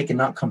fall and break and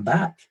not come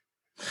back.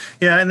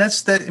 Yeah. And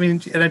that's that. I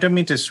mean, and I don't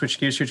mean to switch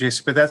gears here,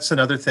 Jason, but that's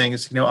another thing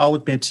is, I'll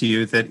admit to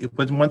you that it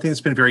was one thing that's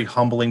been very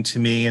humbling to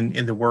me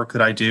in the work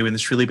that I do, and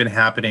it's really been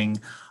happening.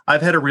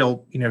 I've had a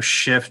real,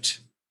 shift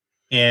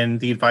in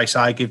the advice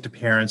I give to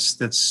parents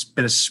that's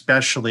been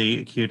especially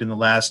acute in the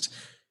last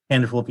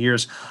handful of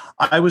years.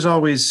 I was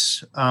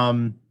always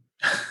a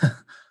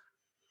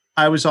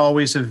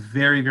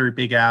very, very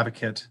big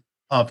advocate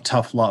of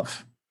tough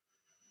love.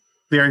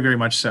 Very, very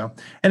much so.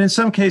 And in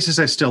some cases,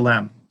 I still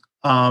am.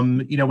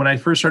 When I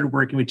first started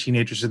working with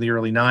teenagers in the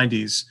early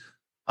 90s,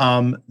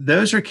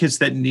 those are kids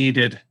that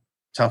needed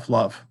tough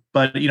love.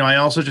 But, I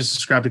also just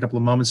described a couple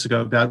of moments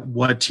ago about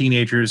what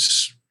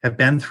teenagers have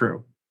been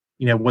through,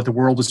 what the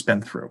world has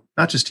been through,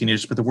 not just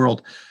teenagers, but the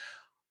world.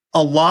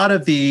 A lot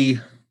of the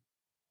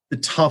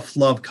tough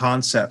love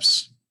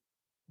concepts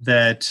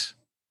that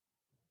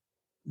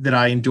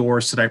I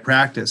endorse, that I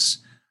practice,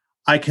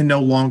 I can no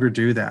longer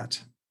do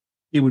that.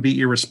 It would be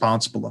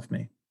irresponsible of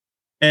me.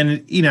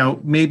 And,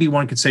 maybe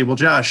one could say, well,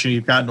 Josh,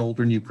 you've gotten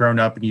older and you've grown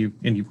up and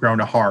you've grown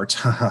a heart.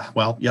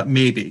 Well, yeah,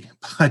 maybe.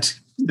 But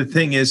the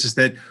thing is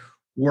that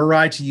were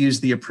I to use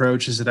the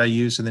approaches that I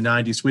used in the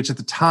 90s, which at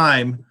the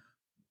time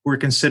were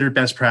considered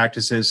best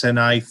practices, and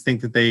I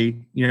think that they,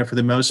 for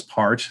the most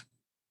part,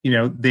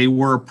 they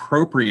were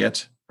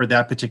appropriate for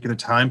that particular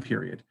time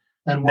period.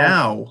 And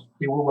now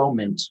they were well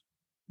meant.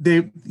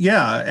 They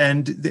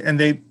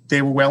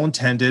were well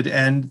intended,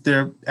 and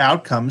their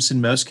outcomes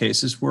in most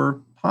cases were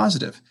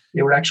positive.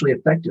 They were actually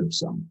effective.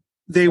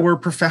 They were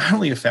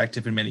profoundly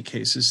effective in many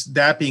cases.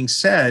 That being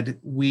said,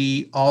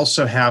 we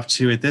also have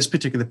to, at this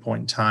particular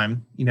point in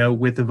time,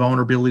 with the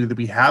vulnerability that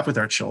we have with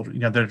our children,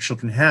 that our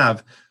children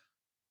have,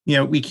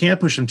 we can't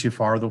push them too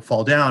far; they'll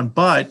fall down.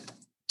 But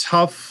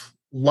tough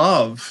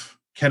love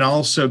can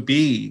also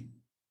be,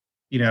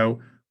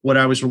 what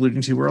I was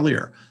alluding to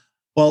earlier.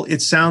 Well,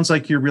 it sounds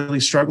like you're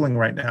really struggling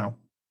right now.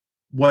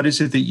 What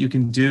is it that you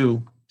can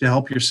do to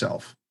help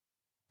yourself?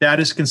 That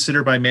is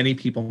considered by many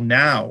people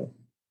now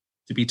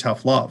to be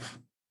tough love.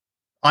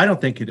 I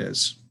don't think it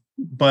is,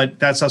 but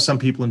that's how some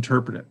people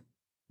interpret it,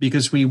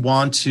 because we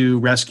want to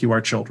rescue our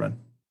children.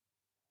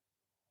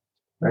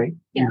 Right.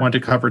 We want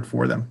to cover it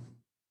for them.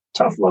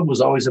 Tough love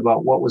was always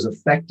about what was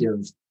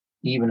effective,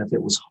 even if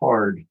it was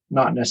hard,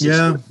 not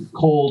necessarily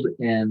cold.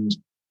 And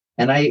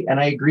I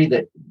agree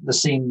that the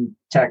same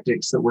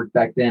tactics that worked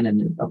back then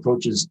and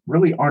approaches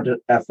really aren't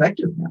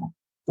effective now.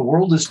 The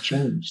world has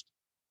changed.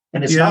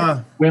 And it's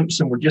not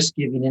wimps and we're just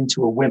giving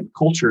into a wimp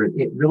culture.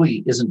 It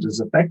really isn't as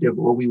effective,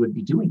 or we would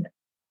be doing it.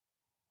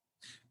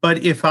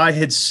 But if I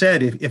had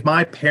said, if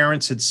my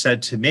parents had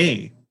said to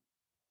me,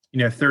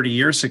 30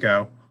 years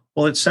ago,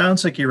 well, it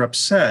sounds like you're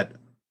upset.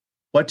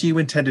 What do you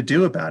intend to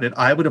do about it?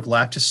 I would have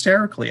laughed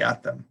hysterically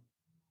at them.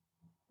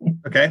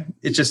 Okay.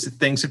 It's just that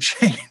things have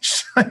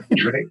changed.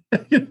 Right.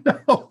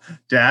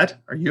 Dad,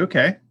 are you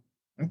okay?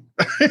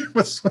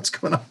 What's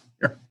going on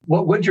here?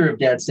 What would your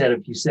dad said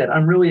if you said,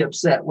 I'm really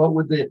upset? What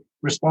would the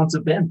response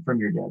have been from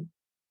your dad?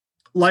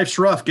 Life's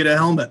rough. Get a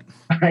helmet.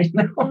 I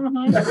know.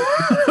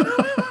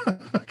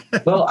 Okay.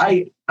 Well,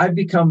 I've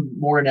become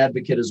more an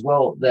advocate as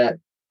well that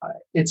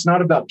it's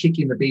not about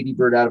kicking the baby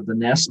bird out of the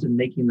nest and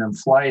making them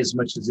fly as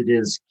much as it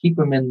is keep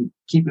them in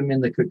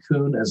the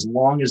cocoon as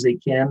long as they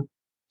can,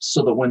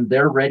 so that when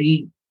they're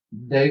ready,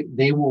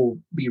 they will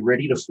be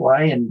ready to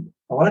fly. And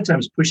a lot of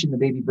times pushing the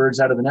baby birds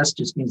out of the nest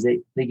just means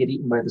they get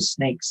eaten by the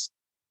snakes.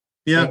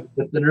 Yeah.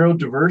 But the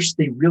neurodiverse,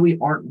 they really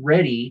aren't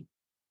ready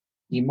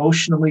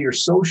emotionally or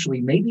socially,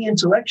 maybe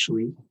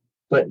intellectually,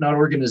 but not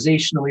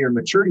organizationally or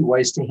maturity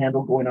wise to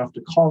handle going off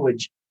to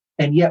college.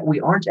 And yet we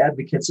aren't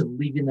advocates of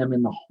leaving them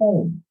in the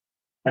home.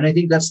 And I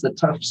think that's the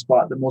tough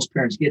spot that most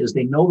parents get, is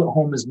they know that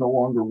home is no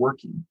longer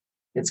working.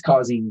 It's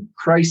causing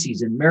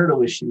crises and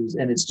marital issues,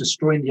 and it's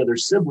destroying the other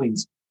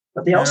siblings,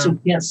 but they also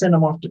can't send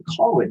them off to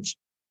college.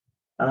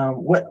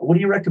 What do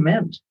you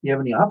recommend? Do you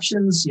have any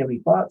options? Do you have any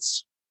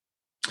thoughts?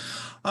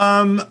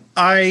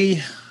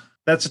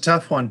 That's a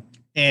tough one.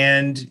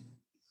 And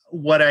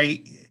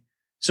I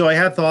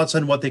have thoughts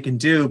on what they can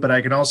do, but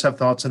I can also have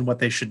thoughts on what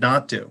they should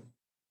not do.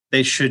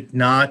 They should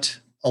not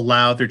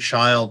allow their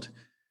child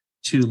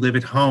to live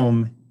at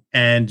home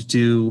and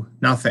do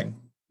nothing.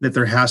 That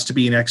there has to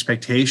be an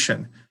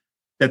expectation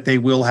that they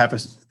will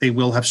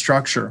have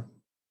structure.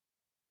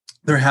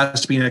 There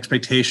has to be an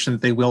expectation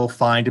that they will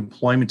find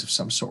employment of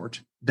some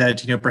sort.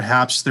 That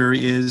perhaps there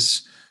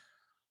is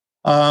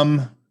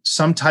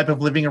some type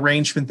of living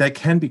arrangement that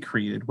can be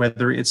created,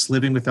 whether it's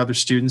living with other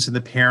students and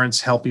the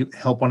parents help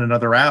one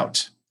another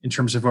out in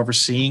terms of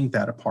overseeing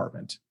that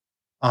apartment.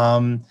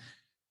 You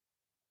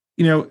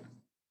know,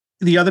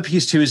 the other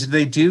piece too is if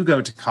they do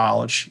go to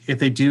college, if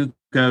they do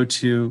go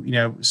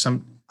to,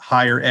 some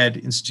higher ed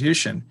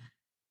institution,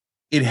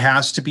 it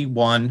has to be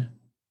one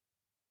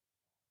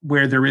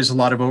where there is a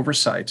lot of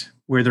oversight,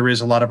 where there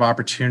is a lot of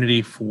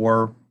opportunity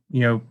for,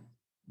 where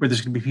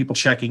there's going to be people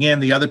checking in.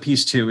 The other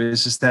piece too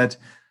is that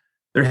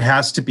there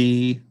has to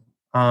be,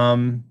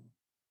 it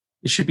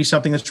should be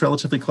something that's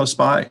relatively close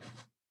by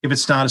if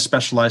it's not a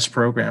specialized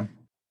program.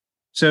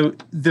 So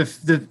the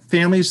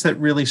families that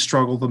really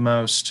struggle the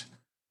most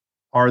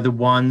are the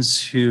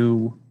ones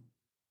who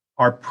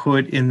are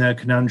put in the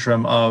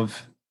conundrum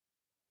of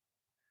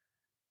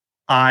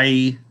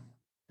they're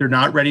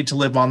not ready to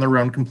live on their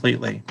own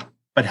completely,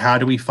 but how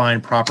do we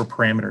find proper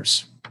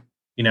parameters?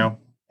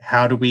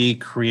 How do we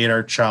create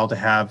our child to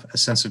have a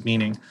sense of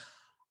meaning?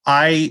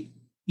 I,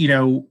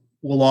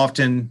 will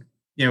often,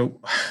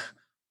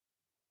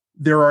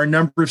 there are a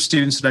number of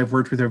students that I've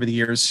worked with over the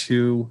years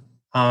who,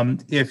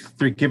 if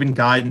they're given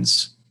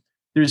guidance,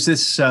 there's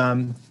this,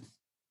 and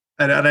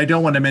I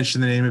don't want to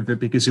mention the name of it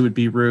because it would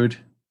be rude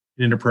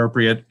and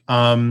inappropriate.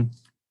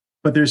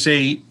 But there's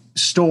a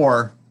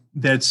store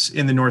that's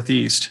in the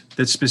Northeast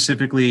that's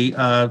specifically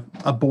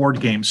a board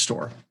game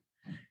store.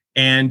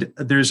 And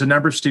there's a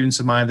number of students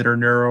of mine that are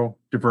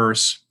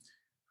neurodiverse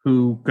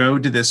who go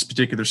to this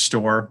particular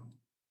store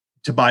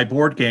to buy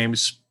board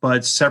games,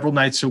 but several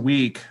nights a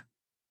week,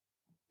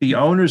 the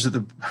owners of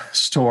the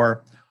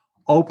store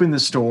open the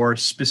store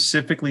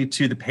specifically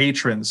to the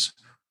patrons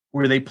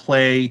where they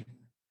play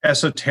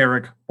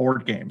esoteric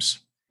board games.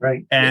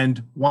 Right.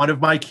 And one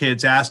of my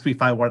kids asked me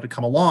if I wanted to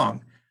come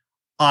along.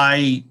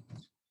 I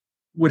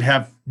would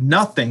have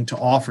nothing to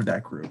offer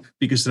that group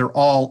because they're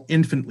all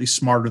infinitely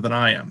smarter than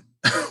I am.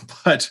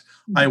 But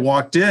I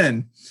walked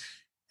in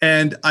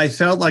and I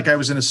felt like I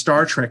was in a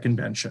Star Trek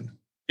convention.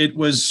 It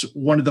was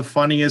one of the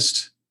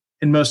funniest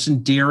and most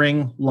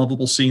endearing,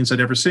 lovable scenes I'd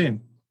ever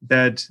seen,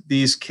 that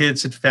these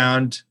kids had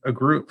found a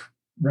group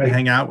to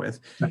hang out with.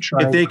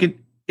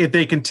 If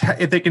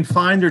they can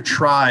find their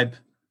tribe,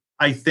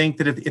 I think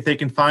that if they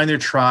can find their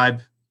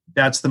tribe,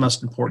 that's the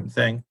most important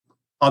thing.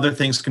 Other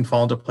things can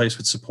fall into place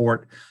with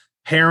support.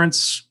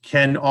 Parents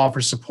can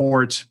offer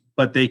support,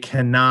 but they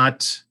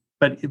cannot.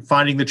 But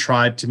finding the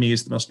tribe to me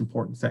is the most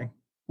important thing.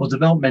 Well,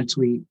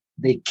 developmentally,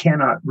 they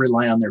cannot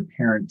rely on their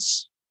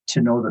parents to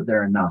know that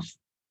they're enough.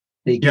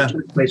 They get to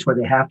a place where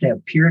they have to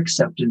have peer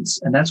acceptance.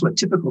 And that's what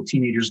typical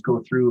teenagers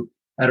go through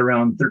at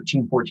around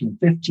 13, 14,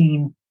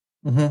 15.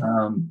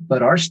 Mm-hmm.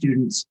 But our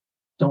students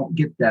don't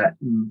get that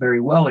very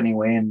well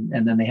anyway.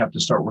 And then they have to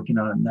start working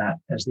on that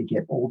as they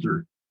get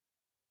older.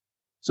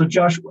 So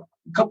Josh,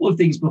 a couple of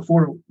things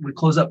before we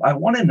close up. I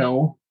want to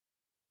know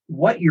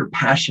what you're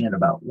passionate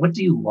about. What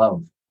do you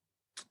love?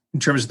 In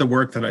terms of the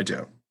work that I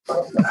do.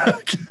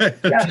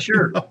 Yeah,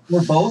 sure.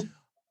 We're both.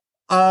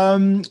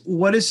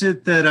 What is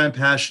it that I'm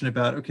passionate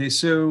about? Okay,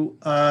 so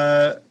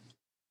a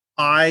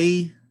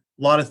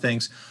lot of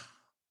things.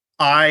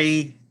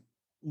 I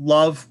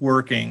love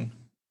working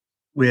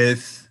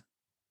with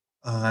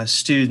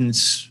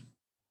students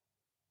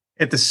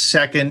at the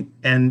second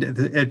and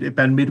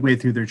about midway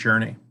through their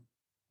journey.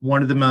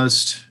 One of the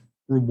most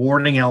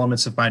rewarding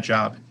elements of my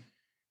job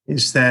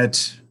is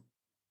that,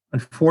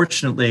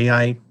 unfortunately,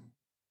 I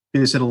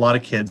visit a lot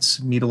of kids,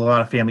 meet a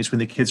lot of families when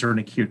the kids are in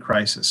acute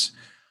crisis.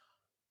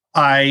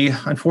 I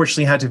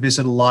unfortunately had to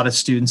visit a lot of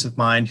students of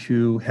mine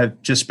who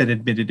have just been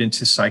admitted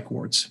into psych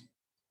wards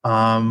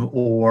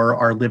or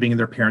are living in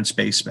their parents'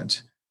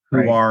 basement,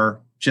 who are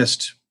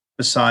just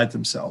beside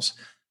themselves.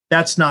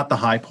 That's not the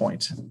high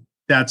point.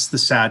 That's the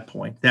sad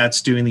point.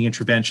 That's doing the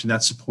intervention.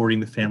 That's supporting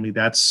the family.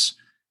 That's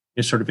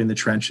sort of in the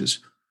trenches.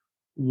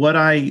 What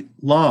I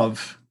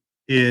love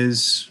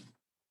is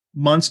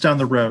months down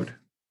the road,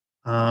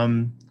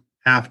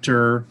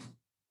 after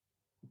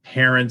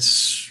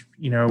parents,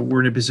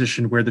 we're in a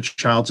position where the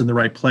child's in the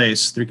right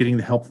place, they're getting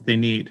the help that they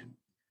need.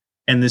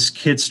 And this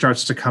kid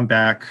starts to come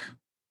back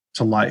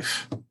to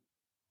life.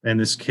 And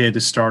this kid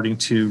is starting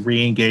to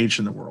re-engage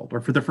in the world,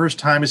 or for the first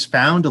time has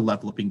found a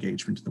level of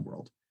engagement in the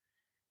world.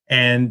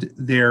 And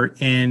they're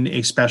in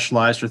a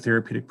specialized or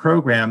therapeutic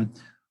program,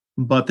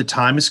 but the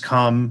time has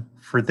come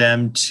for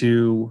them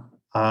to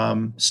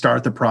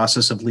start the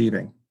process of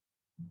leaving.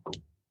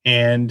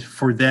 And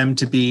for them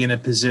to be in a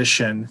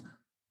position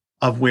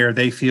of where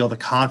they feel the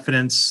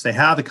confidence, they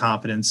have the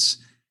confidence,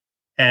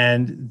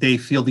 and they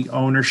feel the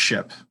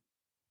ownership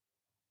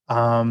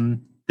that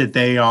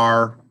they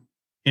are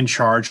in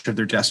charge of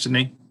their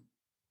destiny.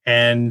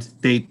 And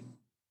they,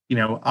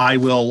 I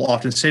will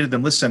often say to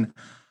them, listen,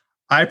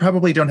 I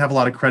probably don't have a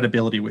lot of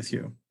credibility with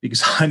you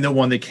because I'm the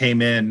one that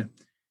came in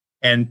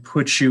and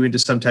put you into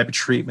some type of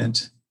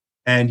treatment,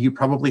 and you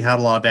probably had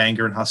a lot of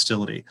anger and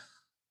hostility.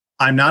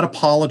 I'm not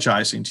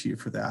apologizing to you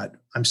for that.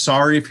 I'm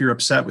sorry if you're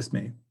upset with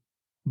me,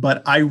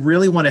 but I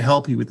really want to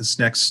help you with this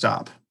next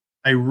stop.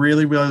 I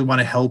really, really want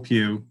to help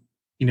you,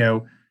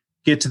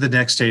 get to the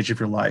next stage of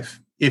your life.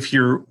 if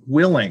you're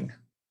willing,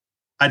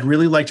 I'd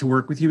really like to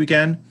work with you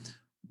again.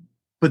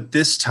 But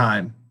this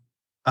time,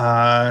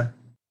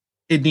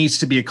 it needs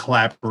to be a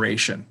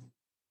collaboration.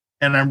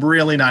 And I'm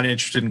really not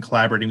interested in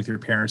collaborating with your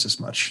parents as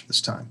much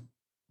this time.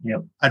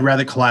 Yep. I'd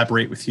rather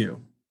collaborate with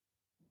you.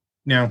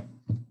 Now,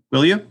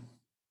 will you?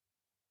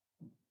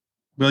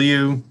 Will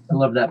you? I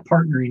love that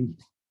partnering.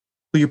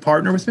 Will you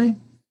partner with me?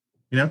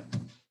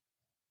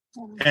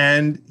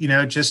 And,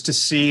 just to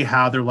see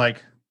how they're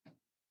like,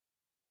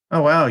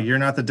 oh, wow, you're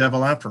not the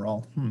devil after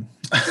all.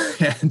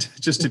 And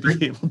just to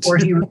be able to. Or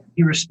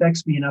he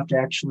respects me enough to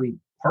actually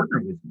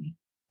partner with me.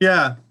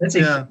 Yeah. That's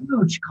a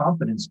huge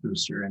confidence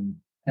booster. And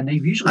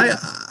they've usually.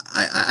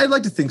 I'd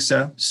like to think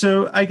so.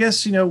 So I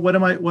guess, what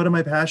am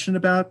I passionate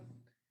about?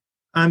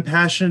 I'm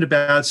passionate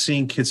about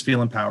seeing kids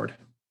feel empowered.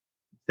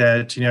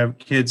 That,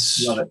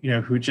 kids,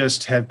 who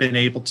just have been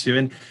able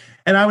to.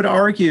 And I would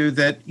argue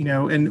that,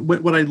 and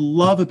what I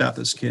love about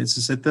those kids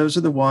is that those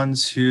are the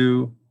ones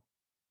who,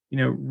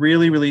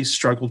 really, really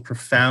struggled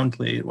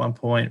profoundly at one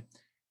point.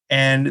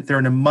 And they're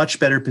in a much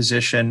better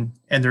position,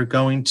 and they're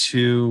going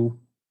to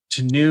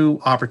new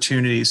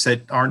opportunities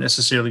that aren't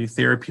necessarily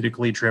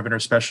therapeutically driven or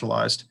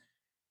specialized.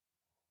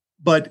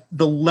 But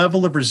the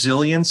level of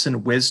resilience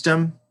and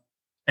wisdom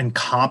and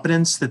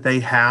competence that they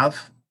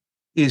have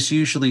is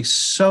usually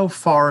so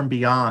far and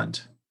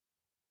beyond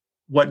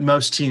what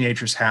most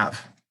teenagers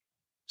have.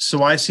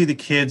 So I see the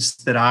kids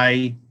that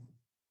I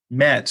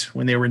met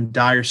when they were in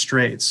dire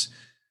straits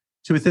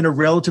to within a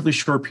relatively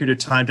short period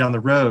of time down the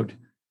road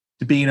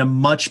to be in a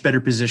much better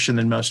position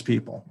than most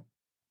people.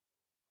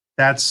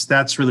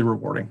 That's really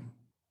rewarding.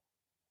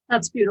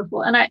 That's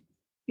beautiful. And I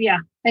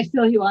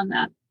feel you on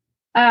that.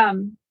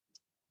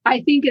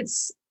 I think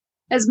it's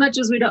as much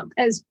as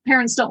as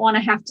parents don't want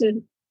to have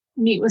to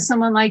meet with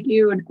someone like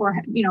you or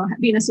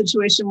be in a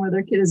situation where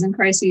their kid is in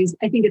crises.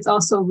 I think it's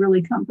also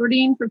really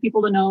comforting for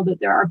people to know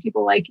that there are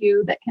people like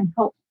you that can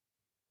help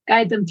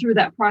guide them through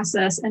that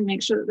process and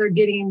make sure that they're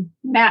getting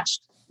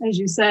matched, as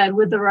you said,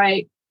 with the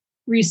right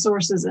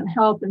resources and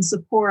help and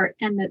support,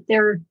 and that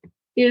there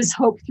is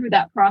hope through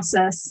that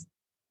process.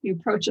 You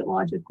approach it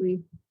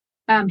logically.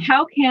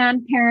 How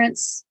can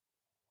parents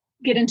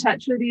get in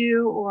touch with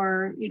you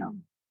or,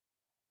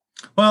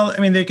 Well,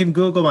 they can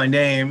Google my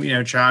name,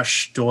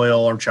 Josh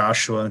Doyle or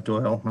Joshua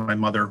Doyle. My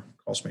mother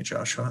calls me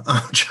Joshua.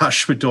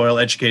 Joshua Doyle,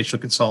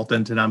 educational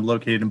consultant, and I'm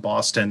located in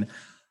Boston.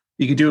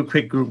 You can do a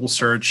quick Google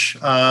search.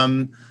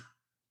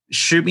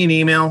 Shoot me an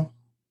email.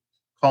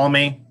 Call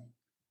me.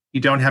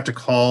 You don't have to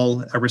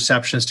call a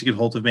receptionist to get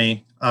hold of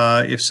me.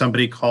 If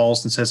somebody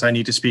calls and says, I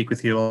need to speak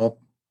with you,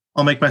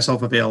 I'll make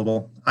myself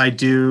available.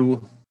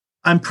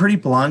 I'm pretty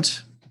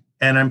blunt,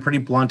 and I'm pretty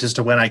blunt as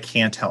to when I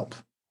can't help.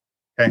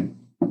 Okay.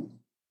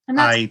 And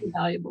that's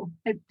valuable.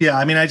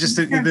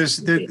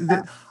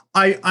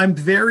 I'm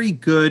very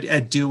good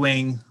at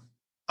doing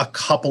a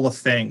couple of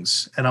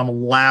things, and I'm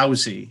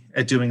lousy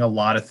at doing a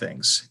lot of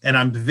things. And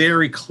I'm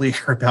very clear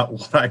about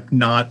what I'm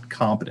not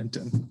competent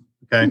in.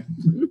 Okay.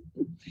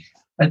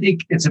 I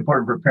think it's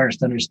important for parents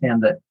to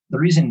understand that the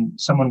reason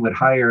someone would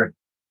hire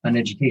an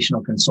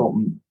educational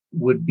consultant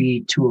would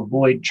be to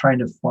avoid trying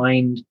to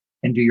find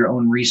and do your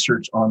own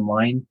research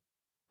online.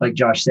 Like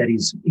Josh said,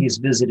 he's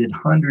visited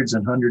hundreds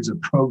and hundreds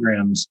of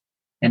programs,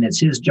 and it's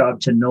his job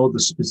to know the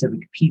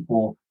specific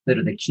people that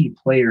are the key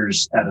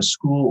players at a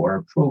school or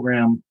a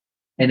program.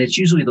 And it's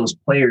usually those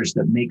players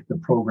that make the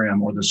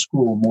program or the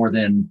school more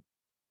than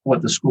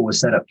what the school was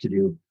set up to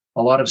do.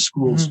 A lot of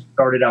schools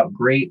started out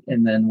great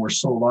and then were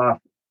sold off,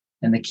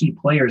 and the key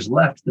players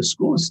left. The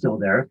school is still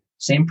there,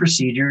 same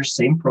procedures,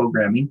 same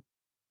programming,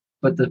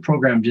 but the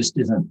program just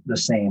isn't the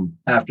same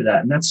after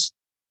that. And that's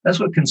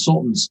what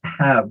consultants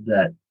have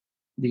that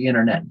the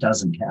internet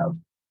doesn't have.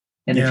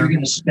 And if you're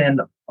going to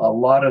spend a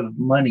lot of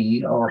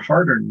money or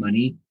hard-earned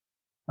money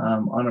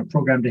on a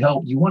program to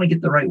help, you want to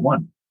get the right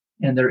one.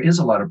 And there is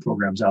a lot of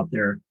programs out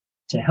there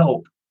to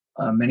help.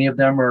 Many of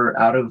them are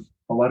out of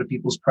a lot of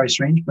people's price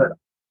range, but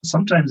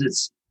sometimes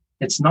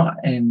it's not.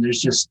 And there's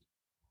just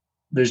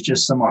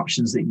some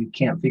options that you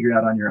can't figure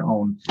out on your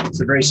own. It's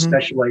a very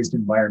specialized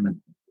environment.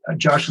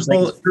 Josh is like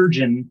a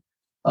surgeon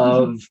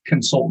of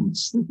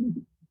consultants.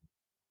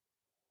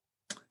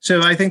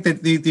 So I think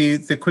that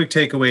the quick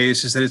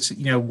takeaways is that it's,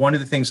 one of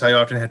the things I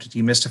often have to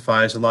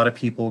demystify is a lot of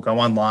people go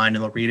online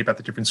and they'll read about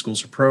the different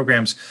schools or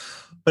programs,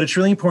 but it's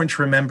really important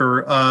to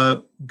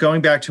remember,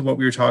 going back to what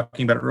we were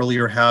talking about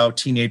earlier, how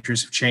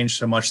teenagers have changed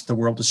so much, the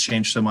world has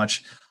changed so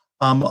much.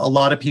 A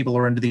lot of people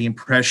are under the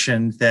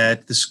impression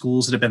that the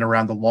schools that have been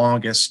around the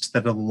longest,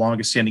 that are the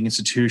longest standing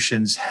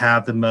institutions,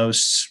 have the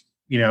most,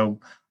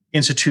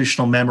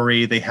 institutional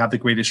memory. They have the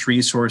greatest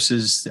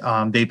resources.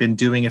 They've been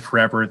doing it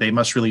forever. They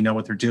must really know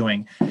what they're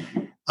doing.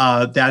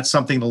 That's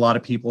something a lot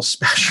of people,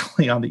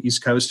 especially on the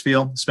East Coast,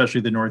 feel, especially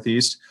the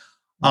Northeast.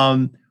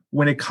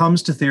 When it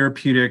comes to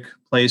therapeutic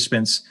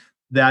placements,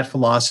 that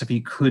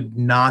philosophy could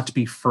not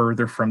be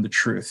further from the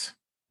truth.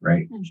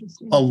 Right.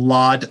 Interesting. A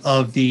lot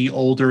of the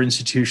older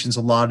institutions,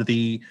 a lot of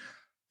the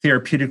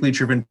therapeutically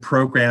driven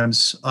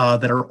programs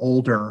that are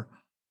older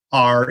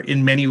are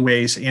in many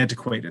ways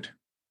antiquated.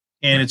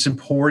 And it's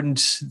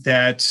important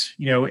that,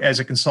 as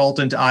a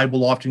consultant, I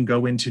will often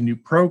go into new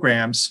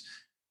programs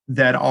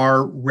that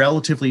are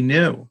relatively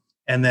new.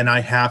 And then I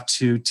have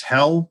to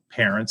tell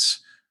parents,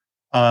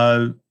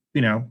 or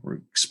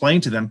explain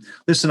to them,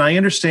 listen, I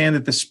understand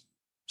that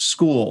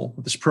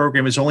this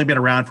program has only been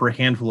around for a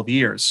handful of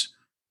years,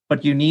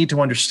 but you need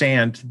to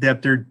understand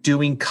that they're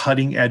doing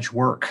cutting edge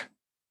work.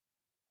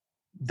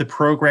 The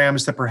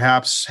programs that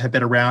perhaps have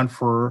been around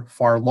for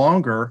far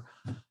longer,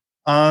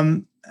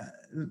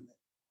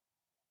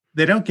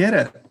 they don't get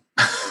it.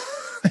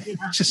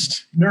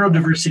 Just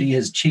neurodiversity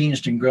has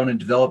changed and grown and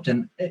developed.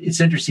 And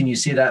it's interesting you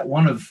say that.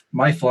 One of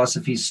my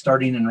philosophies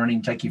starting and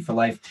running Techie for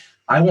Life,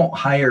 I won't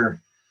hire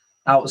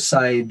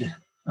outside.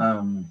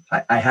 I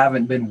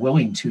haven't been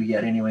willing to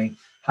yet anyway,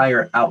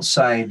 hire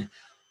outside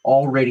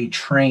already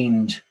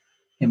trained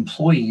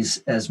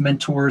employees as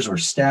mentors or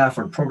staff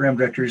or program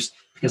directors,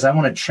 because I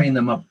want to train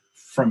them up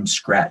from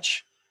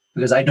scratch,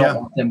 because I don't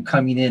want them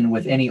coming in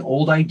with any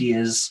old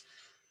ideas.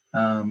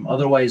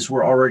 Otherwise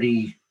we're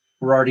already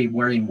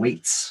wearing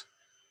weights.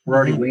 We're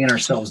already weighing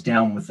ourselves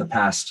down with the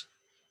past.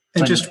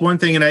 And just one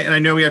thing, and I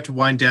know we have to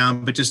wind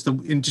down, but just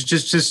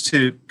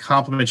to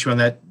compliment you on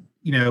that,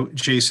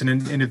 Jason,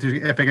 and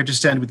if I could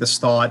just end with this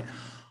thought,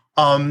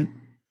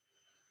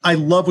 I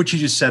love what you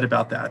just said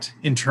about that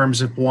in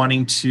terms of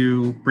wanting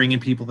to bring in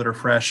people that are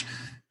fresh,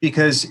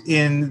 because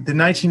in the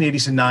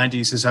 1980s and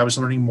 90s, as I was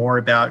learning more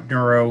about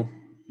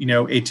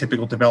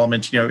atypical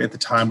development, at the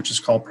time, which is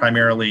called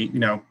primarily,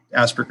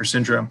 Asperger's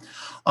syndrome.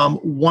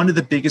 One of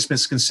the biggest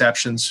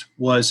misconceptions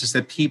is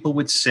that people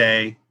would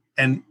say,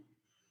 and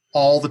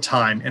all the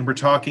time, and we're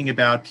talking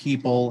about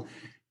people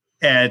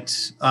at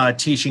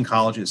teaching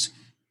colleges,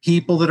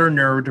 people that are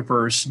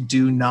neurodiverse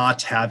do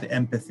not have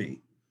empathy.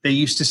 They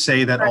used to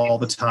say that all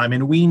the time,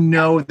 and we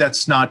know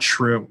that's not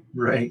true.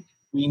 Right.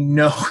 We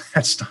know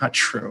that's not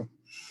true.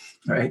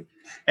 Right.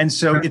 And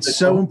so it's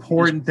so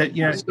important that,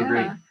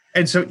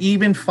 and so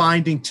even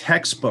finding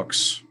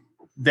textbooks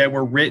that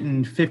were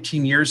written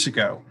 15 years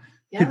ago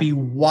could be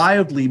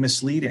wildly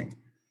misleading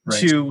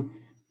to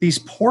these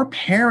poor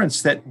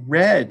parents that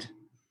read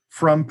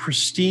from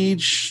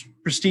prestigious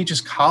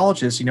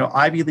colleges,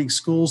 Ivy League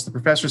schools, the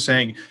professor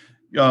saying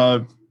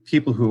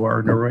people who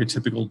are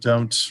neurotypical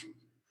don't,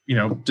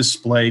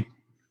 display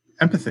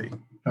empathy.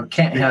 Or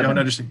can't have don't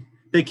understand.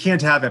 They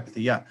can't have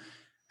empathy. Yeah.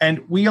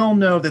 And we all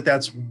know that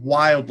that's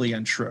wildly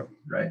untrue.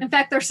 Right. In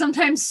fact, they're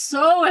sometimes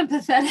so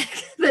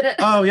empathetic that it.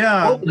 Oh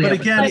yeah, but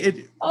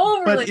again,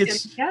 but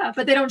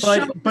they don't show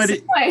it the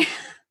same way.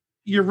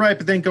 You're right,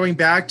 but then going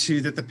back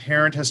to that, the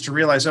parent has to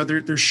realize,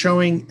 they're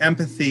showing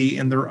empathy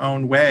in their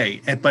own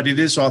way, but it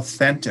is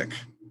authentic.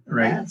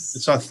 Right. Yes.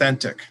 It's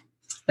authentic.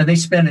 And they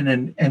spend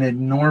an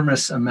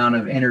enormous amount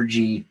of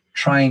energy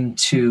trying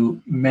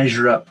to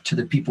measure up to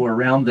the people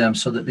around them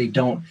so that they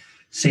don't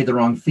say the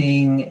wrong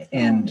thing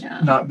and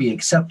not be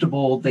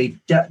acceptable. They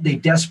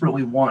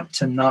desperately want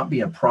to not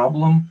be a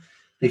problem.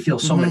 They feel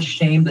so much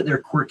shame that they're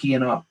quirky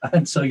and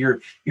so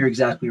you're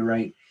exactly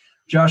right.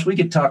 Josh, we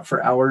could talk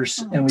for hours,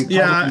 and we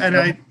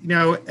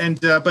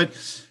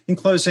but in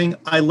closing,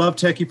 I love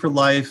Techie for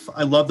Life.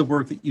 I love the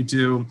work that you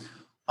do.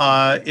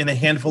 In a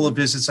handful of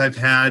visits I've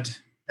had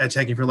at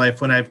Techie for Life,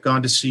 when I've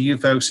gone to see you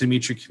folks and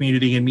meet your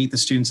community and meet the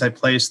students I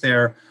place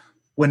there,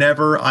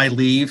 whenever I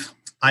leave,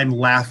 I'm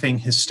laughing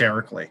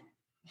hysterically.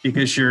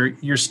 Because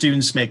your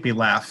students make me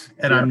laugh,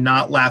 and I'm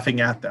not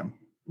laughing at them.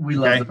 We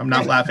love them. I'm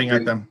not laughing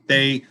at them.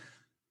 Their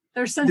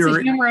sense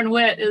of humor and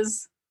wit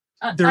is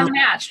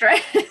unmatched,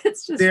 right?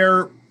 It's just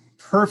they're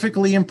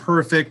perfectly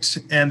imperfect,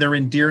 and they're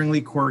endearingly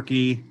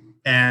quirky,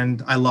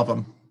 and I love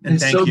them. And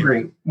it's so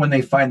great when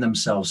they find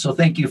themselves. So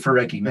thank you for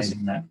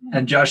recognizing that.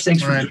 And Josh,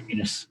 thanks for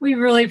joining us. We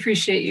really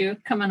appreciate you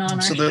coming on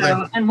our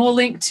show, and we'll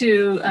link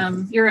to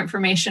your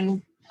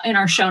information in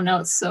our show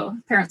notes, so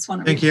parents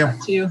want to reach out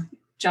to you.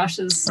 Josh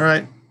is all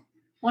right.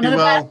 One of the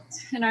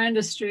best in our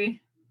industry.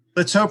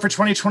 Let's hope for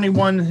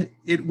 2021,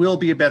 it will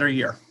be a better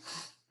year.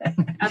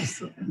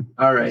 Absolutely.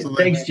 All right.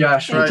 Absolutely. Thanks,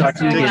 Josh. We'll talk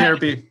to you again.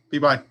 Take care.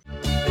 Bye.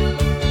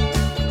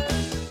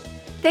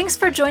 Thanks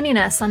for joining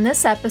us on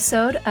this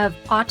episode of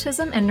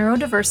Autism and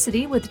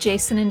Neurodiversity with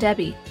Jason and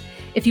Debbie.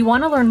 If you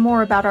want to learn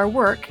more about our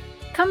work,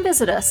 come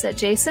visit us at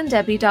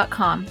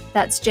jasondebbie.com.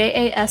 That's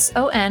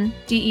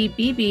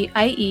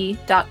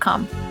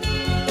JASONDEBBIE.com.